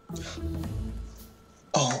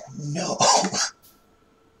 Oh no.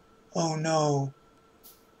 Oh no.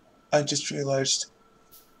 I just realized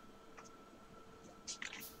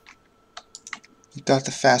we got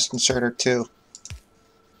the fast inserter too.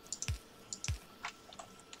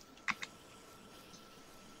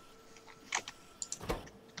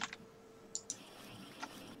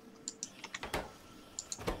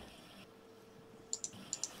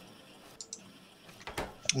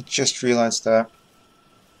 I just realized that.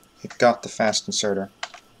 It got the fast inserter.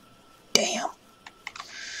 Damn.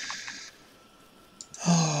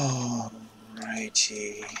 Alrighty.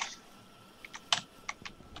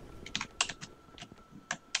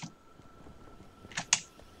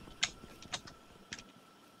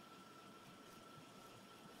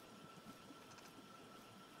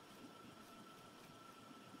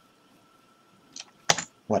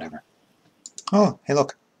 Whatever. Oh, hey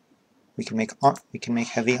look. We can make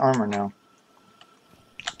heavy armor now.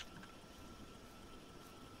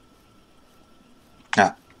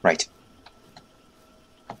 Ah, right.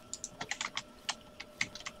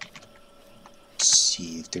 Let's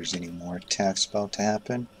see if there's any more attacks about to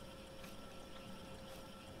happen.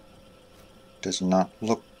 Does not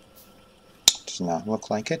look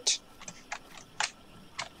like it.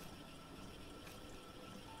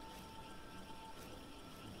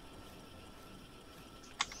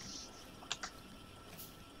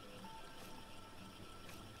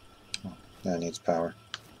 Oh, that needs power.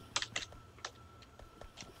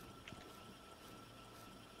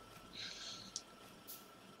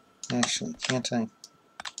 Actually, can't I?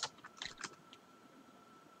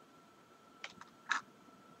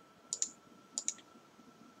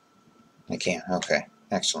 can. Okay.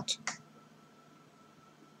 Excellent.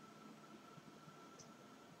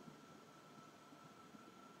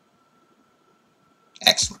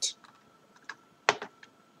 Excellent.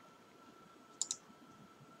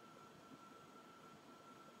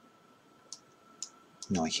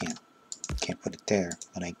 No, I can't. Can't put it there,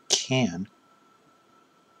 but I can.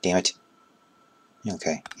 Damn it.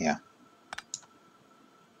 Okay, yeah.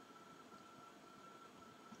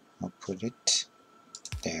 I'll put it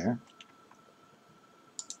there.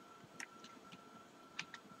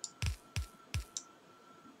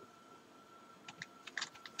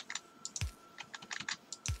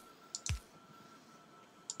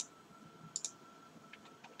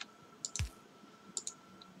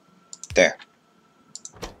 There.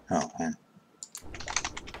 Oh, man.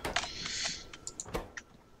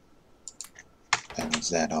 That means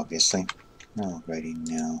that, obviously. Alrighty,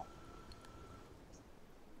 now.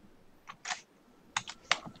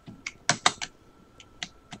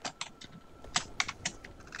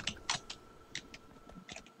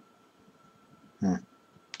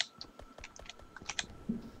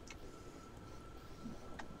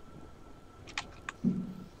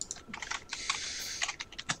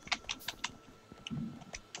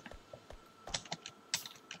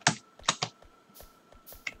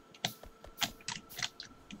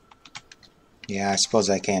 Yeah, I suppose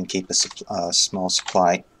I can keep a small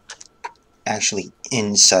supply actually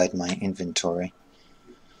inside my inventory.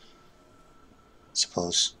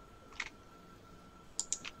 Suppose.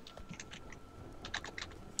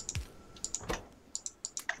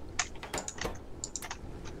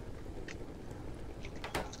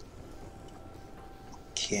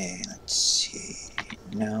 Okay, let's see.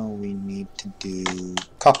 Now we need to do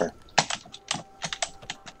copper.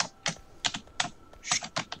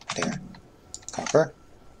 There. Copper.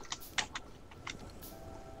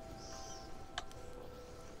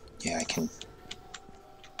 Yeah, I can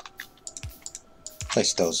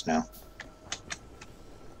place those now.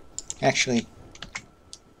 Actually,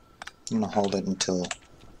 I'm gonna hold it until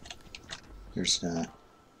there's a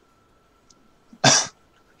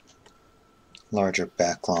larger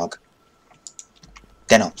backlog.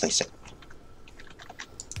 Then I'll place it.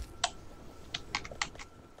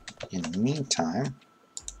 In the meantime,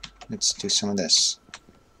 let's do some of this.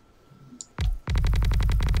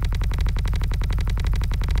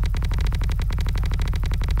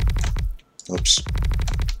 Oops.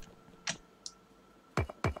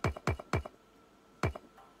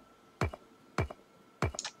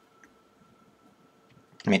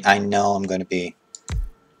 I mean, I know I'm going to be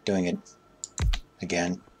doing it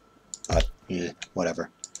again, but whatever.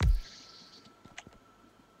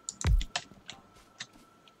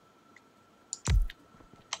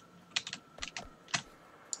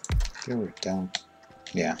 Here we're down.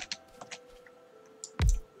 Yeah.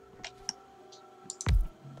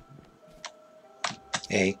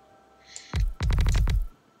 A.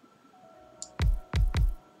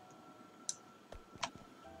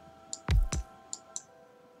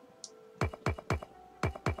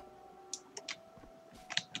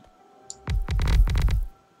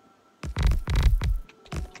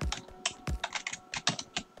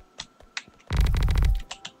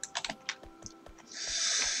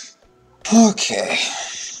 Okay.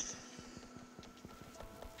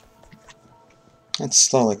 It's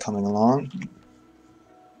slowly coming along.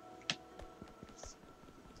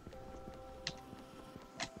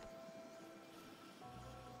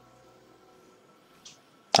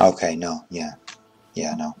 Okay, no, yeah.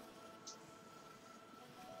 Yeah, no.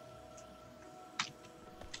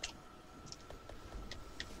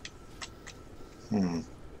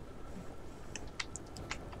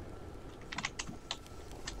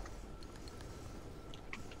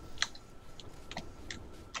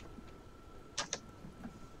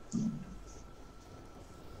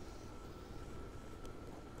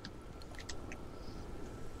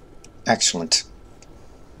 Excellent.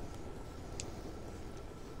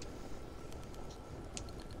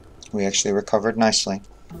 We actually recovered nicely.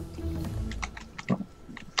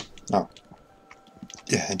 Oh.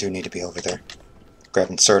 Yeah, I do need to be over there. Grab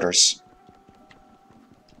inserters.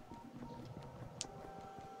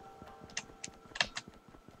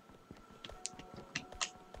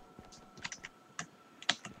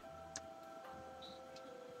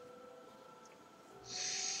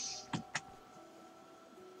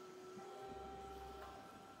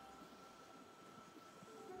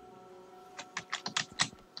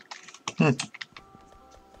 Hmm.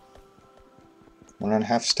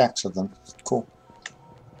 1.5 stacks of them. Cool.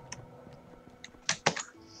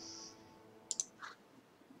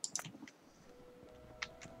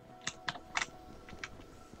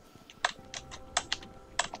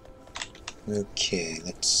 Okay,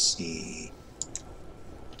 let's see.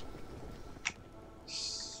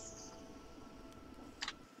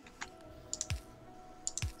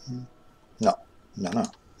 No, no,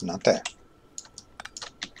 not there.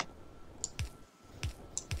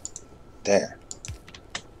 There.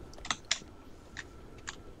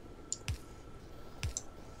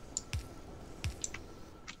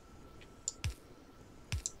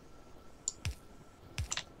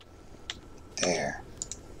 There.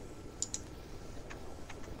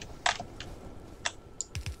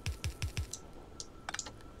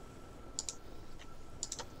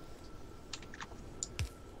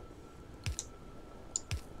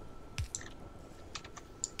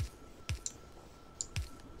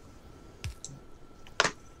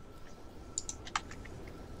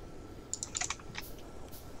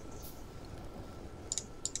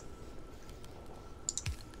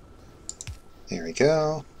 There we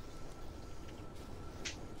go.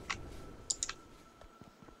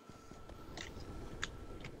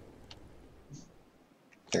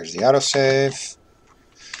 There's the autosave.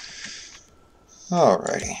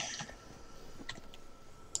 Alrighty.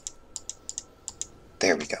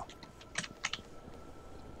 There we go.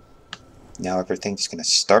 Now everything's going to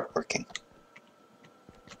start working.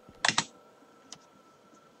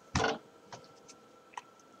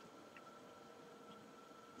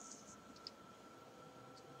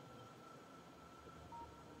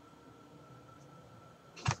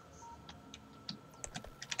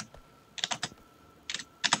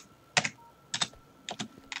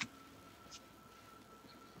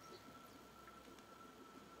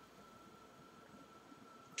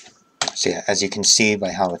 So yeah, as you can see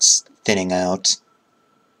by how it's thinning out,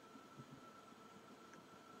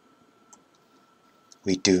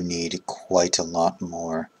 we do need quite a lot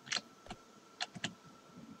more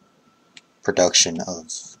production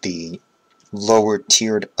of the lower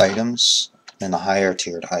tiered items than the higher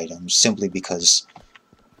tiered items, simply because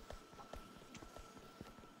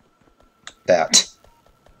that.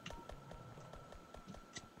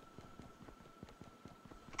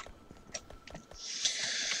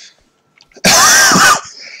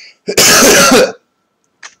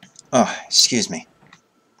 Oh, excuse me.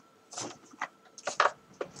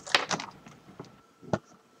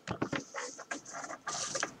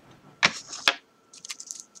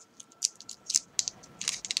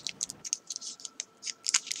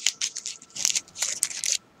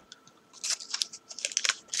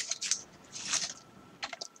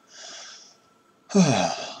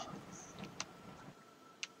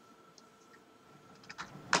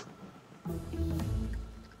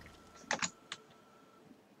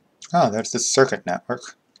 Oh, there's the circuit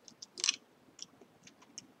network.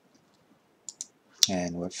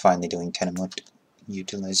 And we're finally doing tenement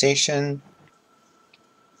utilization.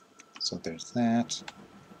 So there's that.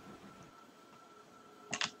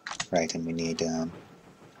 Right, and we need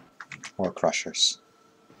ore crushers.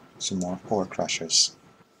 Some more ore crushers.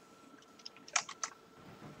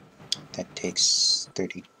 That takes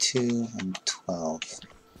 32 and 12.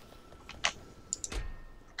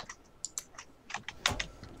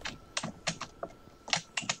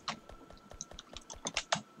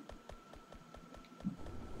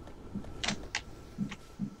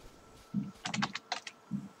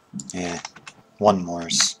 Yeah, one more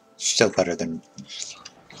is still better than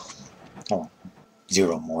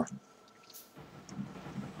 0 more.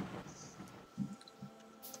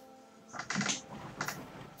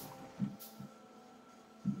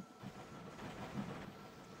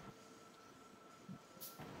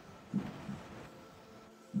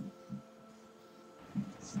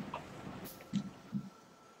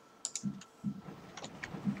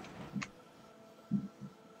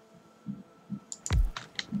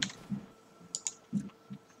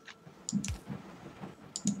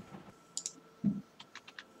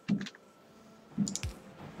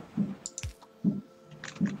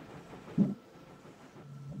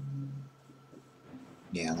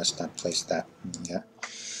 Yeah, let's not place that yet.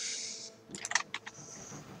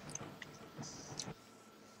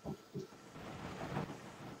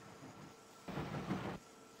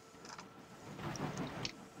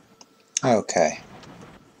 Okay.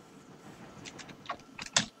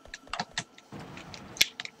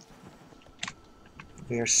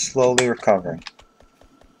 We are slowly recovering.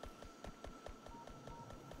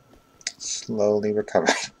 Slowly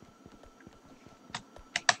recovering.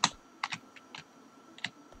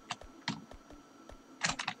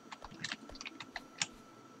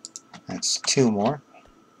 That's 2 more.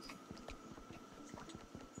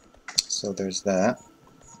 So there's that.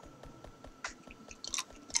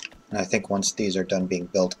 And I think once these are done being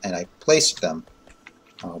built and I place them,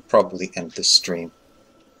 I'll probably end this stream.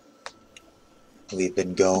 We've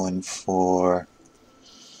been going for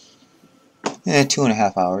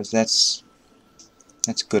 2.5 hours. That's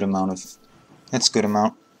good amount of. That's good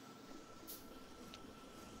amount.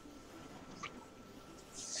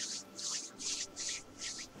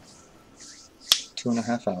 Two and a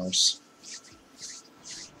half hours.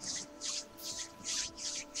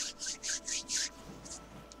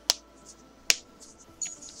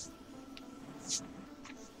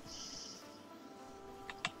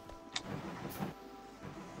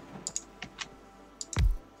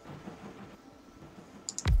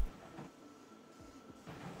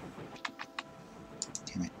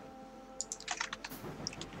 Damn it.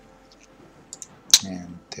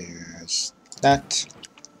 And there's that.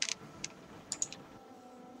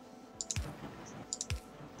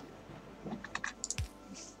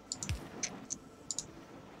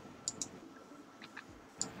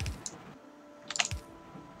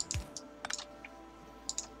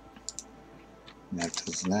 That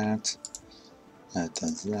does that. That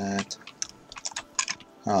does that.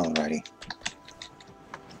 Alrighty.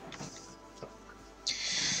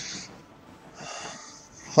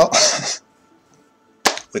 Well,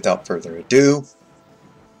 without further ado,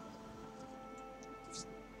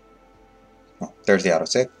 well, there's the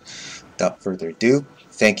autosave. Without further ado,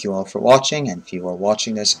 thank you all for watching, and if you are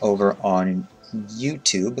watching this over on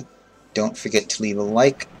YouTube, don't forget to leave a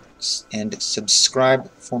like and subscribe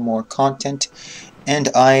for more content, and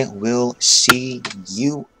I will see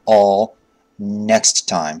you all next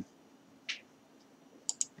time.